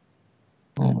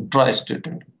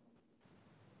 Tri-stated.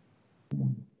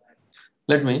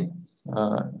 Let me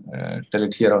tell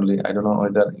it here only. I don't know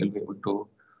whether you'll be able to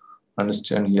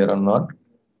understand here or not.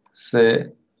 Say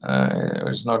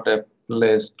it's not a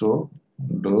place to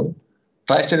do.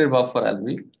 Tri-stated buffer, I'll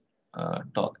be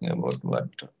talking about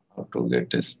how to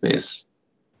get a space.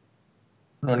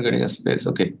 Not getting a space.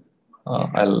 Okay.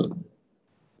 I'll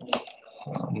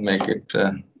make it.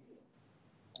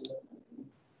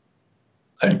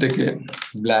 I'll take a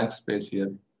blank space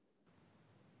here.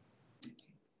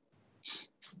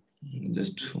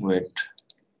 Just wait.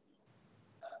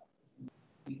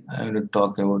 I will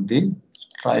talk about the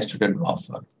tri-stated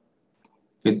buffer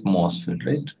with MOSFET,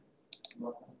 right?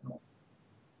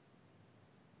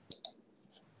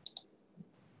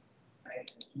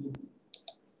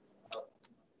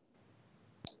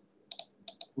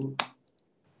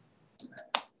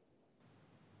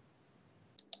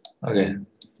 Okay.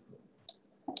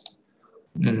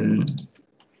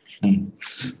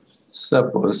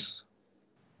 Suppose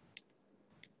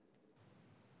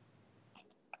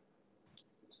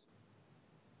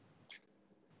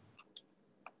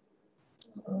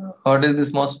what is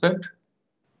this MOSFET?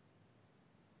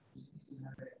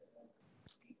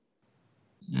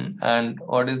 And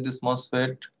what is this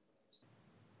MOSFET?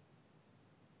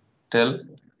 Tell.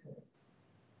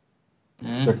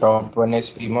 The top one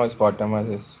is PMOS, bottom one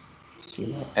is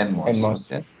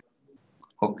NMOS. Okay.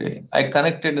 Okay. I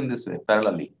connected in this way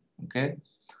parallelly. Okay.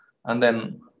 And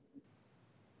then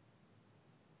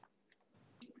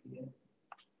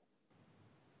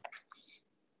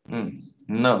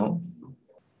now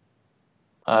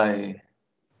I'll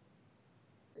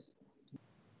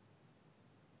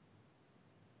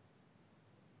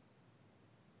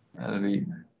be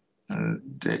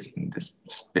taking this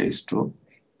space too.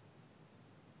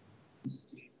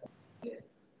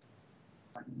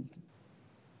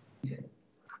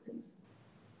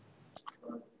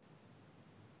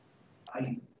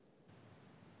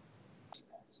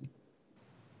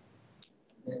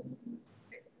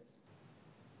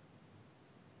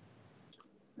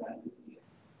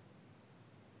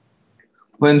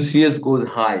 When CS goes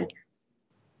high,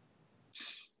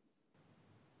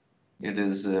 it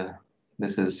is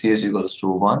this is CS equals to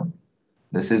 1.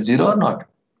 This is 0 or not?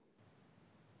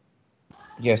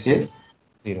 Yes. Yes.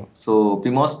 0. So P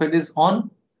MOSFET is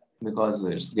on because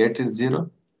its gate is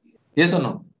 0. Yes or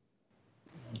no?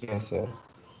 Yes, sir.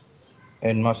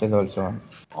 NMOS is also on.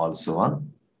 Also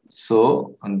on.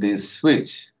 So on this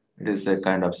switch, it is a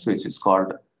kind of switch. It's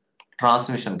called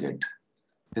transmission gate.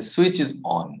 The switch is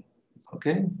on.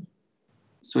 Okay.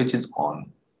 Switch is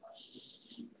on.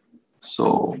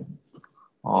 So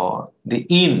the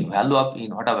in value of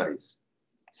in whatever is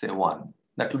say 1,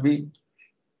 that will be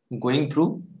going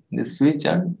through this switch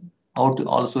and out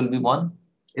also will be 1,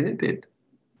 isn't it?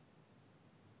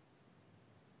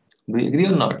 Do you agree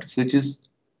or not? Switch is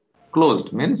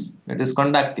closed means it is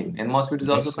conducting, and MOSFET is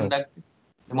Yes, also sir. conducting.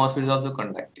 The MOSFET is also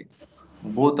conducting.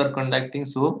 Both are conducting,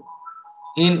 so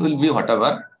in will be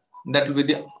whatever, that will be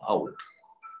the out.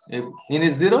 If in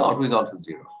is 0, out is also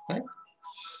 0, right?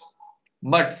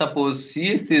 But suppose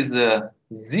CS is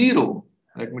 0.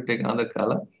 Let me take another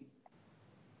color.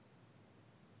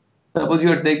 Suppose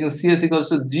you are taking CS equals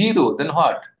to 0, then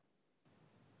what?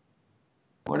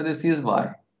 What is the CS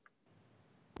bar?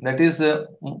 That is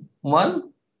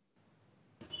 1.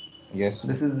 Yes.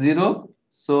 This is 0.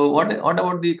 So what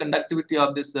about the conductivity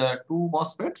of this 2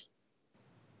 MOSFETs?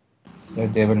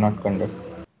 They will not conduct.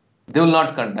 They will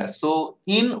not conduct. So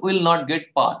in will not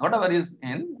get path. Whatever is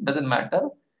in doesn't matter.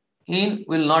 In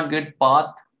will not get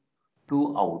path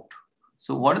to out.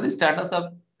 So what is the status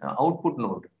of output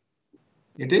node?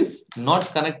 It is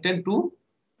not connected to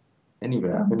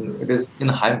anywhere. I mean, it is in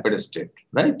high impedance state,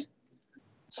 right?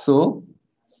 So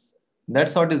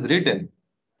that's what is written.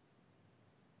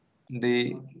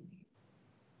 The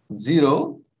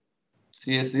 0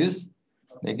 CS is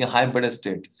making high-bit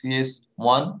state.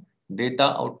 CS1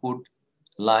 data output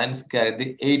lines carry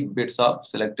the 8 bits of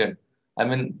selected. I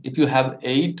mean, if you have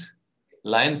 8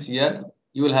 lines here,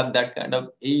 you will have that kind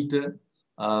of 8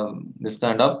 this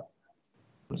kind of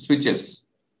switches,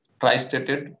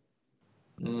 tri-stated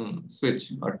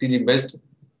switch or TG based,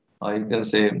 or you can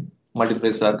say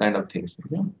multiplexer kind of things.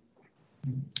 Okay?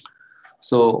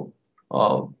 So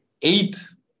 8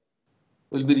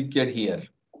 will be required here.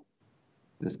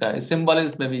 This kind of symbol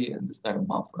is maybe this kind of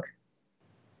buffer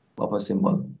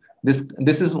symbol.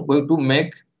 This is going to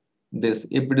make this.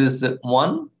 If it is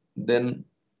 1, then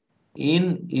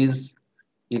in is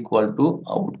equal to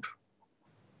out.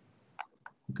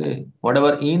 Okay,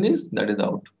 whatever in is, that is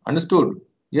out. Understood?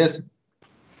 Yes.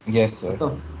 Yes, sir.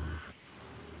 So,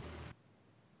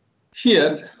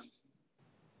 here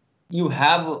you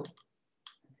have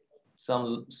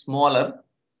some smaller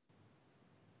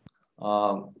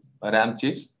RAM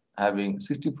chips having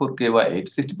 64K by 8.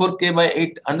 64K by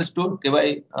 8 understood? K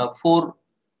by 4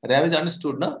 RAM is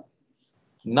understood, no?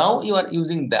 Now you are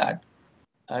using that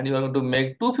and you are going to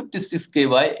make 256K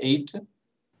by 8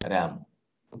 RAM.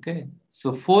 Okay,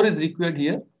 so 4 is required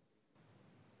here.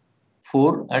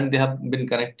 4, and they have been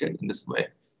connected in this way.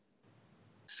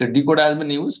 So decoder has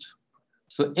been used.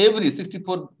 So every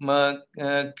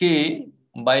 64K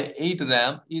by 8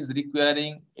 RAM is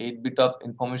requiring 8 bit of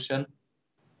information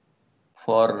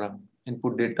for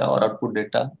input data or output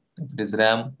data. If it is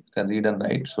RAM, you can read and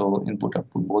write. So input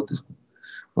output both is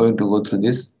going to go through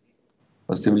this.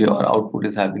 Possibly our output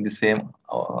is having the same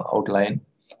outline,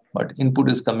 but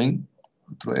input is coming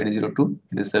through 8002,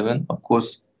 87. Of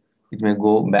course, it may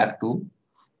go back to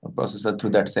a processor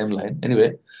through that same line.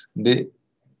 Anyway, the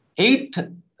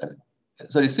 16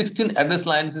 address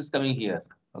lines is coming here.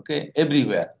 Okay,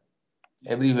 everywhere.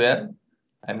 I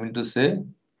mean to say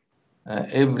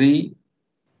every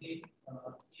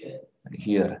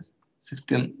here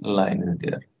 16 line is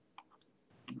there.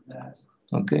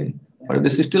 Okay, but the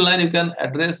 16 line you can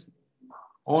address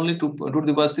only to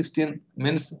the power 16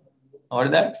 means what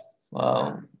is that?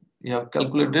 You have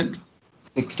calculated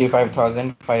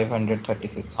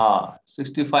 65,536.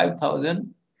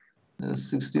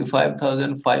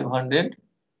 65,500.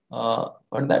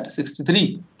 What is that?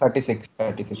 63.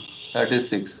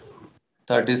 36.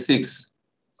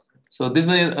 So this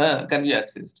many can be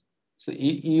accessed. So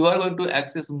you are going to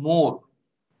access more,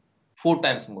 4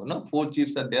 times more. No, 4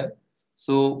 chips are there.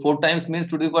 So 4 times means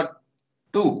to the power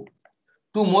 2.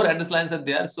 2 more address lines are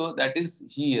there. So that is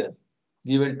here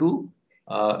given to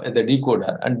the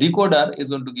decoder, and decoder is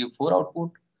going to give 4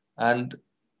 output. And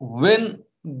when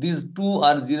these 2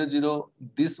 are 0, 0,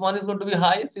 this one is going to be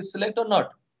high. Shift select or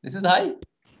not? This is high.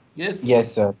 Yes.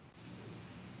 Yes, sir.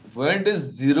 When it is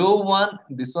 0, 1,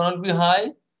 this one will be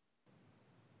high.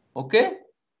 Okay.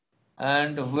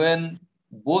 And when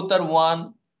both are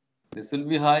 1, this will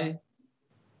be high.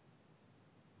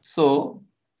 So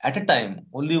at a time,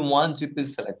 only one chip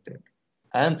is selected,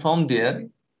 and from there,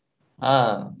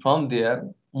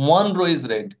 one row is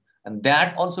read, and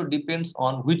that also depends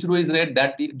on which row is read.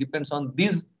 That depends on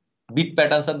these bit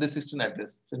patterns of the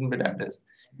 16-bit address.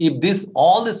 If this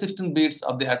all the 16 bits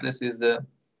of the address is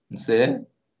say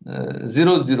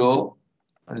 0, 0,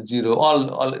 0,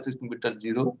 all 16 bits are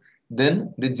 0,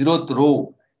 then the zeroth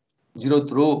row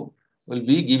will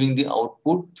be giving the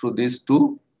output through these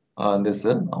two this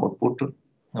output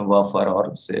buffer,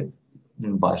 or say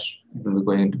bus. It will be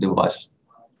going into the bus.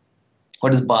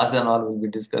 What is bus and all we'll be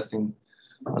discussing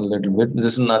a little bit.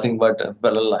 This is nothing but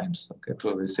parallel lines, okay,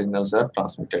 through which signals are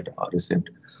transmitted or received.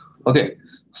 Okay,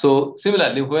 so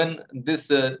similarly, when this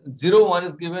 0, 1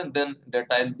 is given, then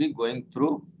data will be going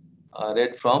through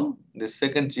read from the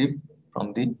second chip,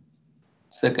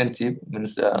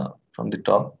 means from the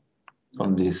top,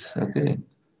 from this. Okay,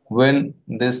 when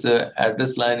this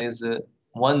address line is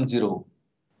 1, 0,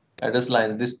 address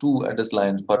lines, these 2 address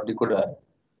lines for decoder,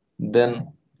 then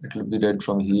it will be read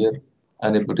from here,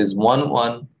 and if it is 1,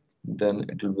 1, then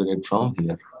it will be read from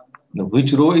here. Now,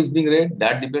 which row is being read,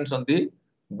 that depends on the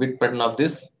bit pattern of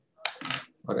this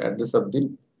or address of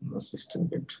the 16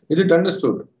 bit. Is it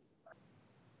understood?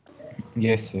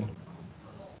 Yes, sir.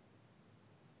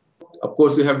 Of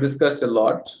course, we have discussed a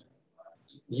lot.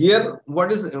 Here,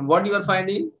 what you are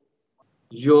finding?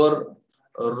 Your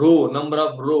number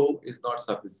of row is not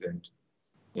sufficient,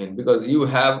 and because you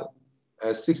have a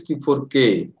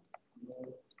 64K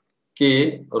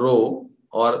row,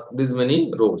 or this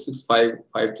many rows,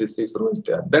 65536 rows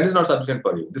there. That is not sufficient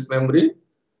for you. This memory,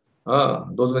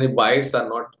 those many bytes are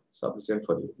not sufficient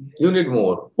for you. You need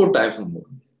more, 4 times more,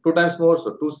 2 times more.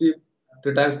 So 2 chip,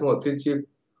 3 times more, 3 chip,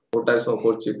 4 times more,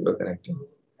 4 chip you are connecting.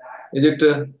 Is it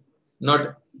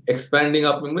not expanding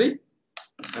of memory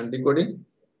and decoding?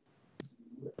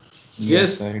 Yes,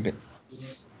 Yes. sir. It is.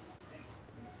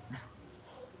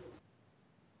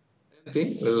 I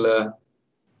think we'll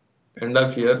end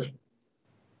up here.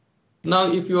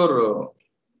 Now, if your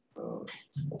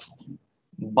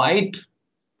byte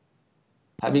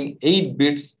having 8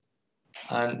 bits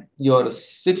and your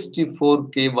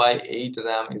 64K by 8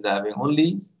 RAM is having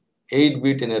only 8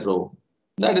 bit in a row,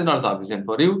 that is not sufficient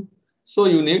for you. So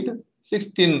you need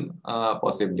 16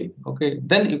 possibly. Okay,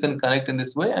 then you can connect in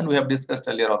this way, and we have discussed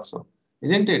earlier also,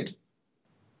 isn't it?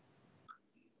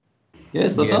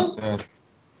 Yes, Yes, Pratham? sir.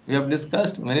 We have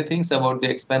discussed many things about the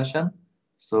expansion.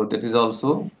 So that is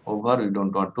also over. We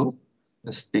don't want to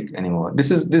speak anymore.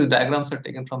 These diagrams are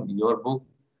taken from your book.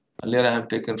 Earlier I have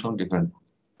taken from different.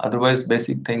 Otherwise,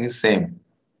 basic thing is same.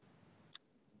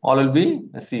 All will be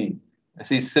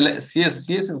CS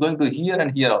is going to here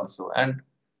and here also, and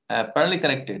parallelly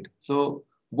connected. So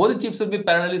both the chips will be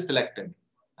parallelly selected,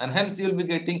 and hence you will be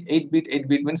getting 8 bit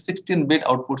means 16-bit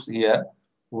outputs here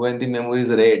when the memory is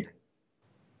read,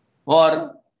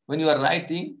 or when you are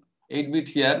writing 8-bit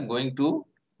here going to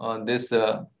this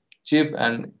chip,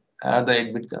 and another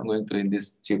 8-bit going to in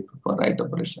this chip for write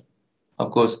operation.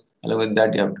 Of course, along with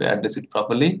that you have to address it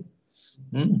properly.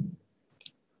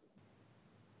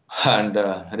 And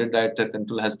read write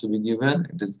control has to be given.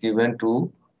 It is given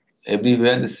to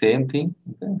everywhere the same thing.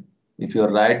 Okay? If you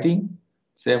are writing,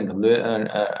 same W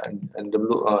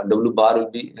bar will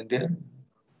be there,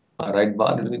 right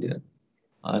bar will be there,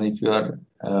 and if you are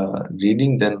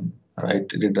reading, then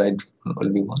read write will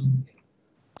be one.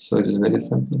 So it is very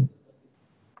simple.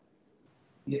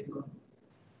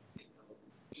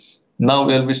 Now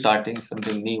we will be starting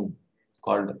something new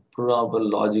called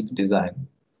programmable logic design,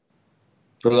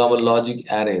 programmable logic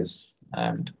arrays,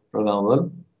 and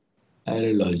programmable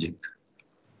array logic.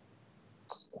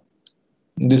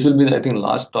 This will be, I think,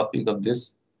 last topic of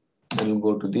this. Then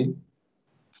we'll go to the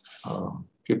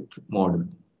fifth module.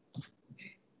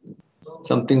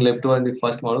 Something left over in the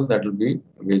first module, that will be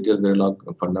visual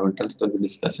Verilog fundamentals, that we'll be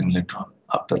discussing later on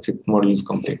after fifth module is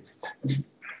complete.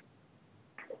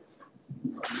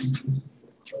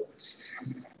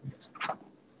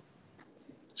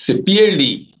 So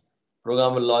PLD,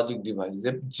 programmable logic device, is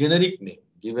a generic name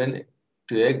given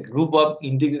to a group of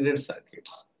integrated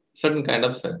circuits, certain kind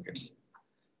of circuits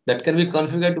that can be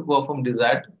configured to perform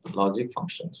desired logic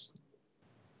functions.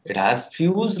 It has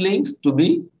fuse links to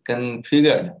be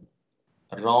configured.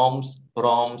 ROMs,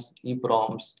 PROMs,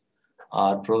 EPROMs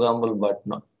are programmable but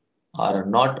are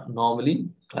not normally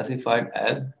classified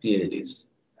as PLDs.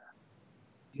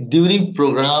 During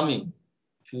programming,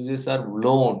 fuses are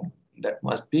blown that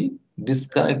must be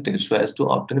disconnected so as to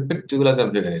obtain a particular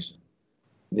configuration.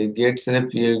 The gates in a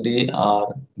PLD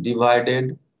are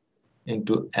divided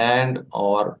into AND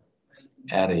or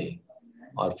array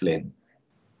or plane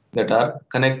that are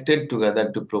connected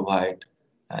together to provide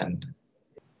an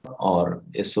or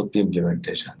SOP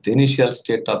implementation. The initial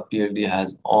state of PLD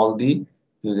has all the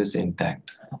fuses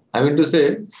intact. I mean to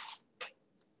say,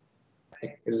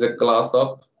 it is a class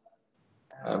of,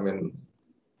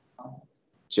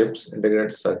 chips,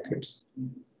 integrated circuits,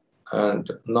 and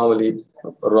normally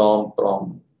ROM,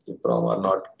 PROM, EPROM are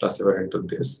not classified into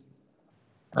this.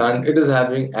 And it is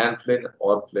having AND plane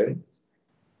or plane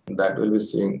that we'll be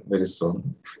seeing very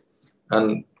soon.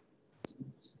 And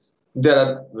there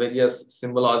are various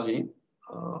symbology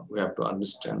we have to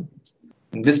understand.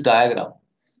 In this diagram,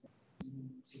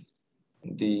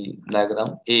 the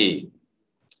diagram A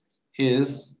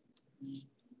is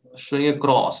showing a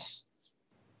cross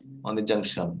on the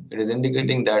junction. It is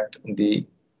indicating that the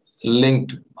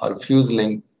linked or fuse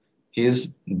link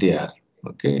is there.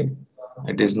 Okay,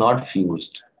 it is not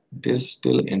fused, it is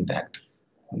still intact.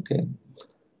 Okay,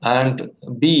 and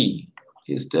B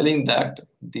is telling that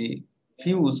the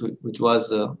fuse which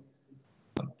was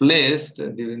placed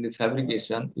during the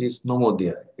fabrication is no more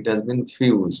there. It has been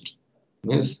fused,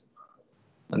 means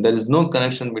there is no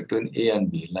connection between A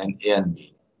and B, line A and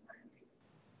B.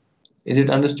 Is it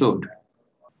understood?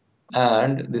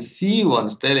 And the C1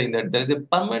 is telling that there is a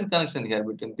permanent connection here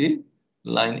between the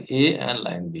line A and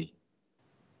line B.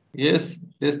 Yes,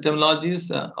 these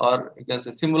terminologies or you can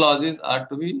say symbologies are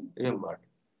to be remembered.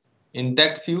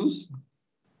 Intact fuse,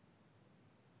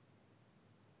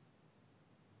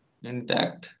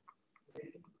 intact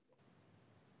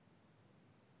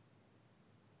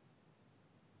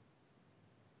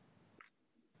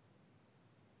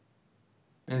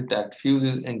fuse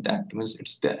is intact, means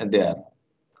it's there.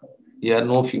 Here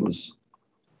no fuse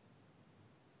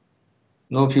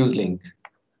link,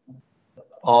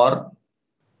 or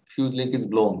fuse link is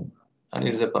blown. and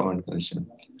it is a permanent condition.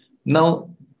 Now,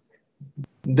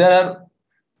 there are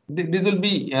this will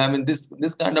be, I mean, this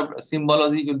kind of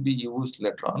symbology will be used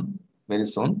later on very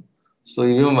soon. So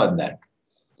you remember that.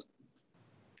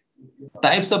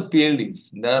 Types of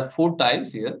PLDs. There are 4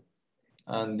 types here,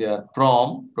 and they are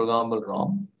PROM, programmable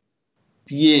ROM,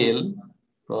 PAL,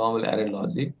 programmable array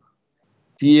logic,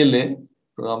 PLA,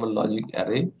 programmable logic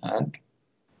array, and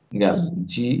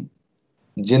G,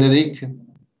 generic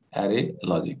array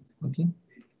logic. Okay,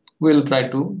 we'll try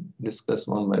to discuss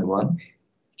one by one,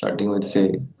 starting with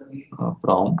say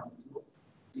PROM.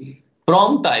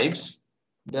 PROM types.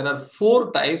 There are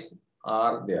 4 types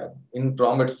are there. In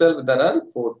PROM itself, there are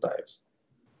 4 types.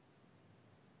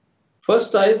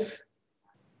 First type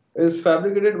is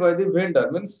fabricated by the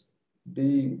vendor, means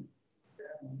the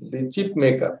chip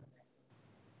maker,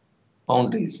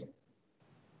 foundries,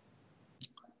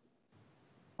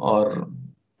 or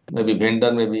maybe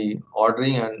vendor may be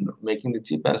ordering and making the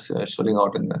chip and selling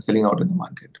out in the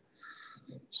market.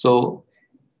 So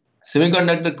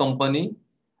semiconductor company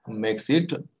makes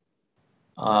it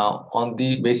on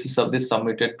the basis of the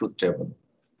submitted truth table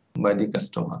by the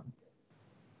customer.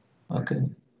 Okay,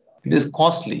 it is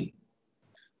costly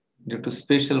due to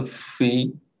special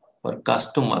fee for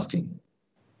custom masking,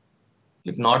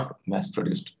 if not mass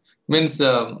produced. Means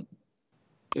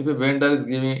if a vendor is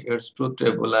giving its truth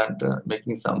table and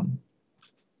making some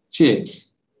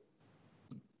chips,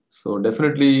 so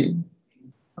definitely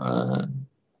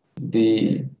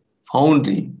the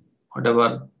foundry,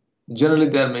 whatever, generally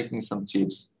they are making some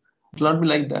chips. It will not be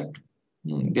like that.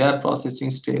 They are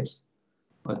processing steps,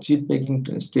 or chip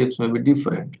making steps may be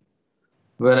different.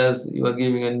 Whereas you are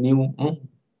giving a new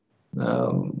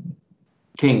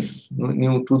things,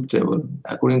 new truth table.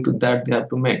 According to that, they have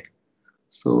to make.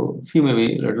 So fee may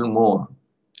be a little more.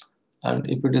 And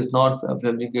if it is not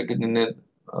fabricated in a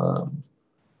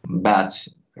batch,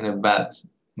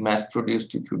 mass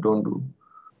produced, if you don't do,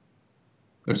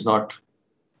 it's not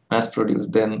mass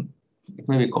produced, then it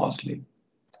may be costly.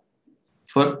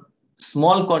 For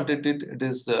small quantity, it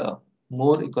is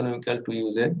more economical to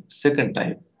use a second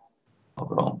type of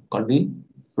ROM called the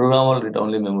programmable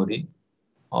read-only memory,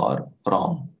 or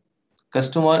PROM.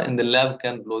 Customer in the lab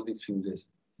can blow the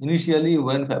fuses. Initially,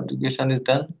 when fabrication is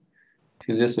done,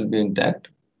 fuses will be intact,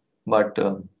 but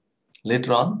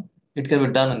later on, it can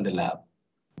be done in the lab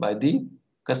by the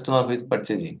customer who is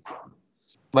purchasing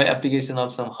by application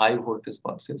of some high voltage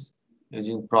pulses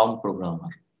using PROM programmer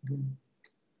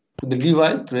to the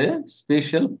device through a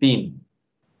special pin.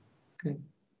 Okay.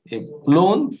 A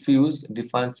blown fuse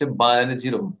defines a binary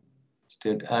 0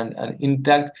 state, and an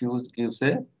intact fuse gives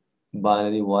a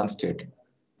binary 1 state.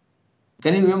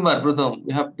 Can you remember, Pratham,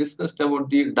 we have discussed about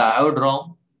the diode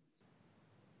ROM?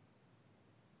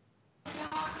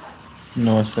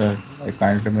 No, sir. I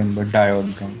can't remember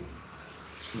diode ROM.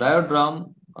 Diode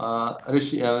ROM,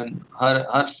 Harsh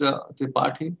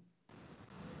Tripathi.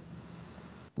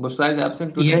 Bushra is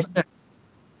absent today. Yes, sir.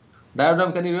 Diode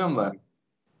ROM, can you remember?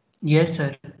 Yes,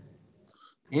 sir.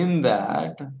 In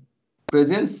that,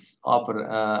 presence of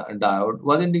diode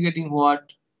was indicating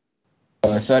what?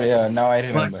 Sorry, now I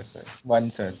remember, sir.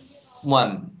 1, sir.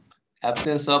 1.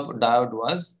 Absence of diode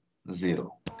was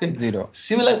 0. Okay. 0.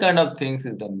 Similar kind of things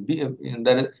is done.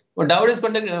 Diode is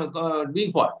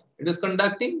doing what? It is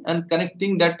conducting and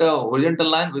connecting that horizontal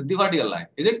line with the vertical line,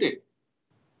 isn't it?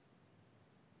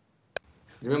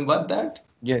 Remember that?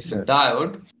 Yes, sir. The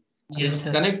diode Yes,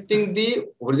 sir. connecting the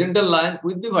horizontal line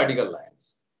with the vertical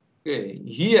lines. Okay.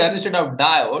 Here, instead of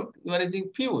diode, you are using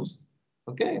fuse.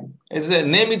 Okay. Its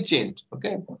name is changed.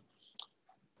 Okay.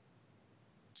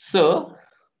 So,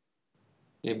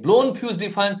 a blown fuse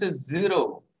defines as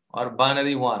 0 or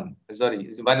binary 1. Sorry,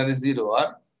 it's binary 0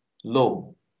 or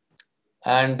low.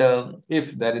 And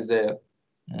if there is a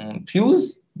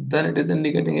fuse, then it is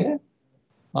indicating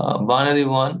a binary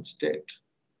 1 state.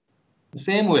 The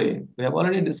same way, we have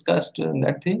already discussed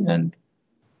that thing, and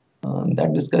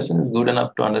that discussion is good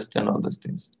enough to understand all those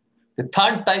things. The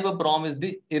third type of PROM is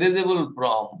the erasable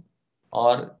PROM,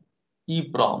 or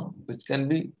EPROM, which can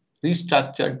be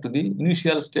restructured to the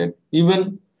initial state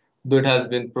even though it has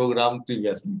been programmed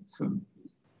previously.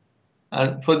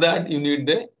 And for that, you need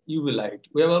the UV light.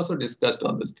 We have also discussed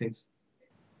all those things.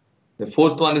 The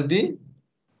fourth one is the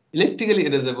electrically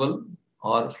erasable,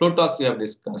 or flow talks we have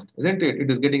discussed, isn't it? It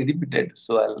is getting repeated.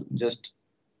 So I'll just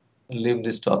leave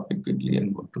this topic quickly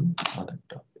and go to another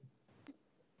topic.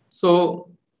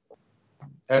 So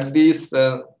at these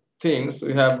things,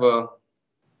 we have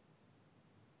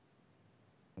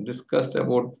discussed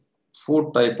about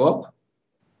 4 type of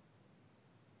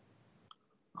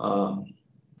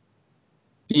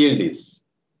PLDs.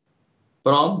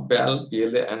 PROM, PAL,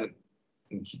 PLA, and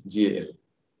GAL.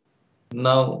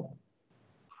 Now,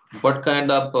 what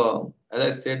kind of, as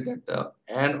I said, that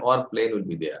AND or plain will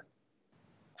be there,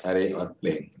 array or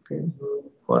plain, okay,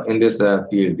 in this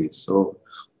PLD. So,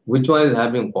 which one is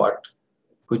having what?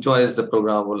 Which one is the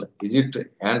programmable? Is it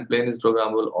AND plain is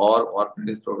programmable or plain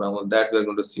is programmable? That we are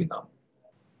going to see now.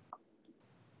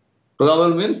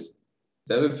 Programmable means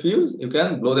there will be fuse. You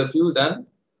can blow the fuse and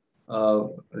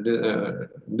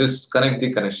disconnect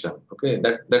the connection. Okay,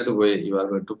 that's the way you are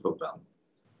going to program.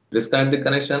 Disconnect the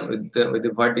connection with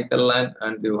the vertical line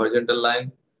and the horizontal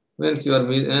line means you are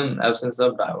in absence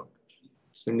of diode,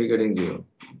 indicating 0.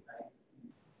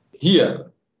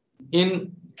 Here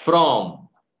in PROM,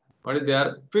 what is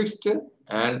there? Fixed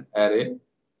and array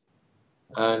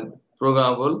and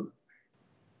programmable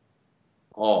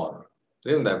OR.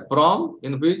 Remember PROM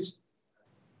in which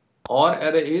OR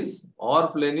array is OR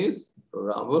plain is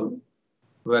programmable,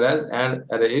 whereas AND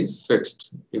array is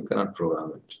fixed. You cannot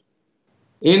program it.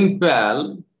 In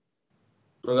PAL,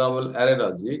 programmable array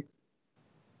logic,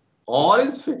 OR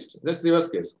is fixed. That's reverse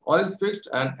case. OR is fixed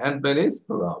and AND plain is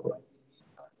programmable.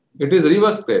 It is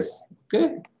reverse case.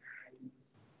 Okay.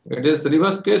 It is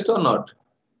reverse case or not?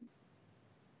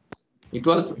 It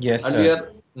was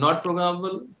earlier not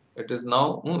programmable. It is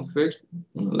now fixed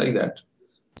like that.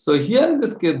 So here in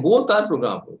this case, both are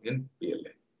programmable in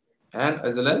PLA, and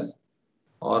as well as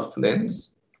OR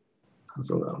planes are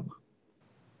programmable.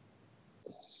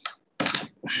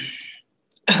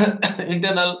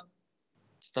 Internal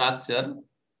structure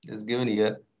is given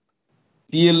here.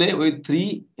 PLA with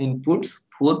 3 inputs,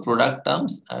 4 product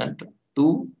terms, and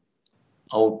 2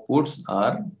 outputs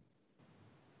are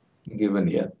given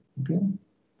here. Okay.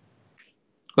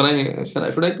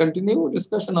 Should I continue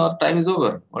discussion or time is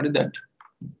over? What is that?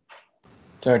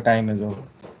 Sir, time is over.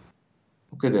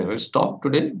 Okay, then we'll stop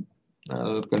today.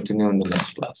 I'll continue in the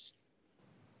next class.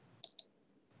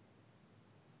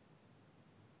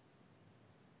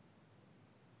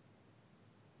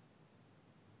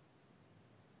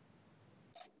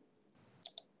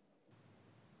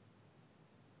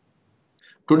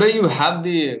 Today you have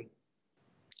the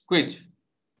quiz.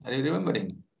 Are you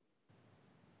remembering?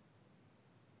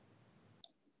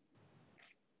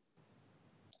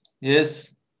 Yes.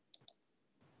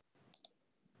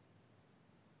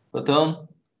 Pratham.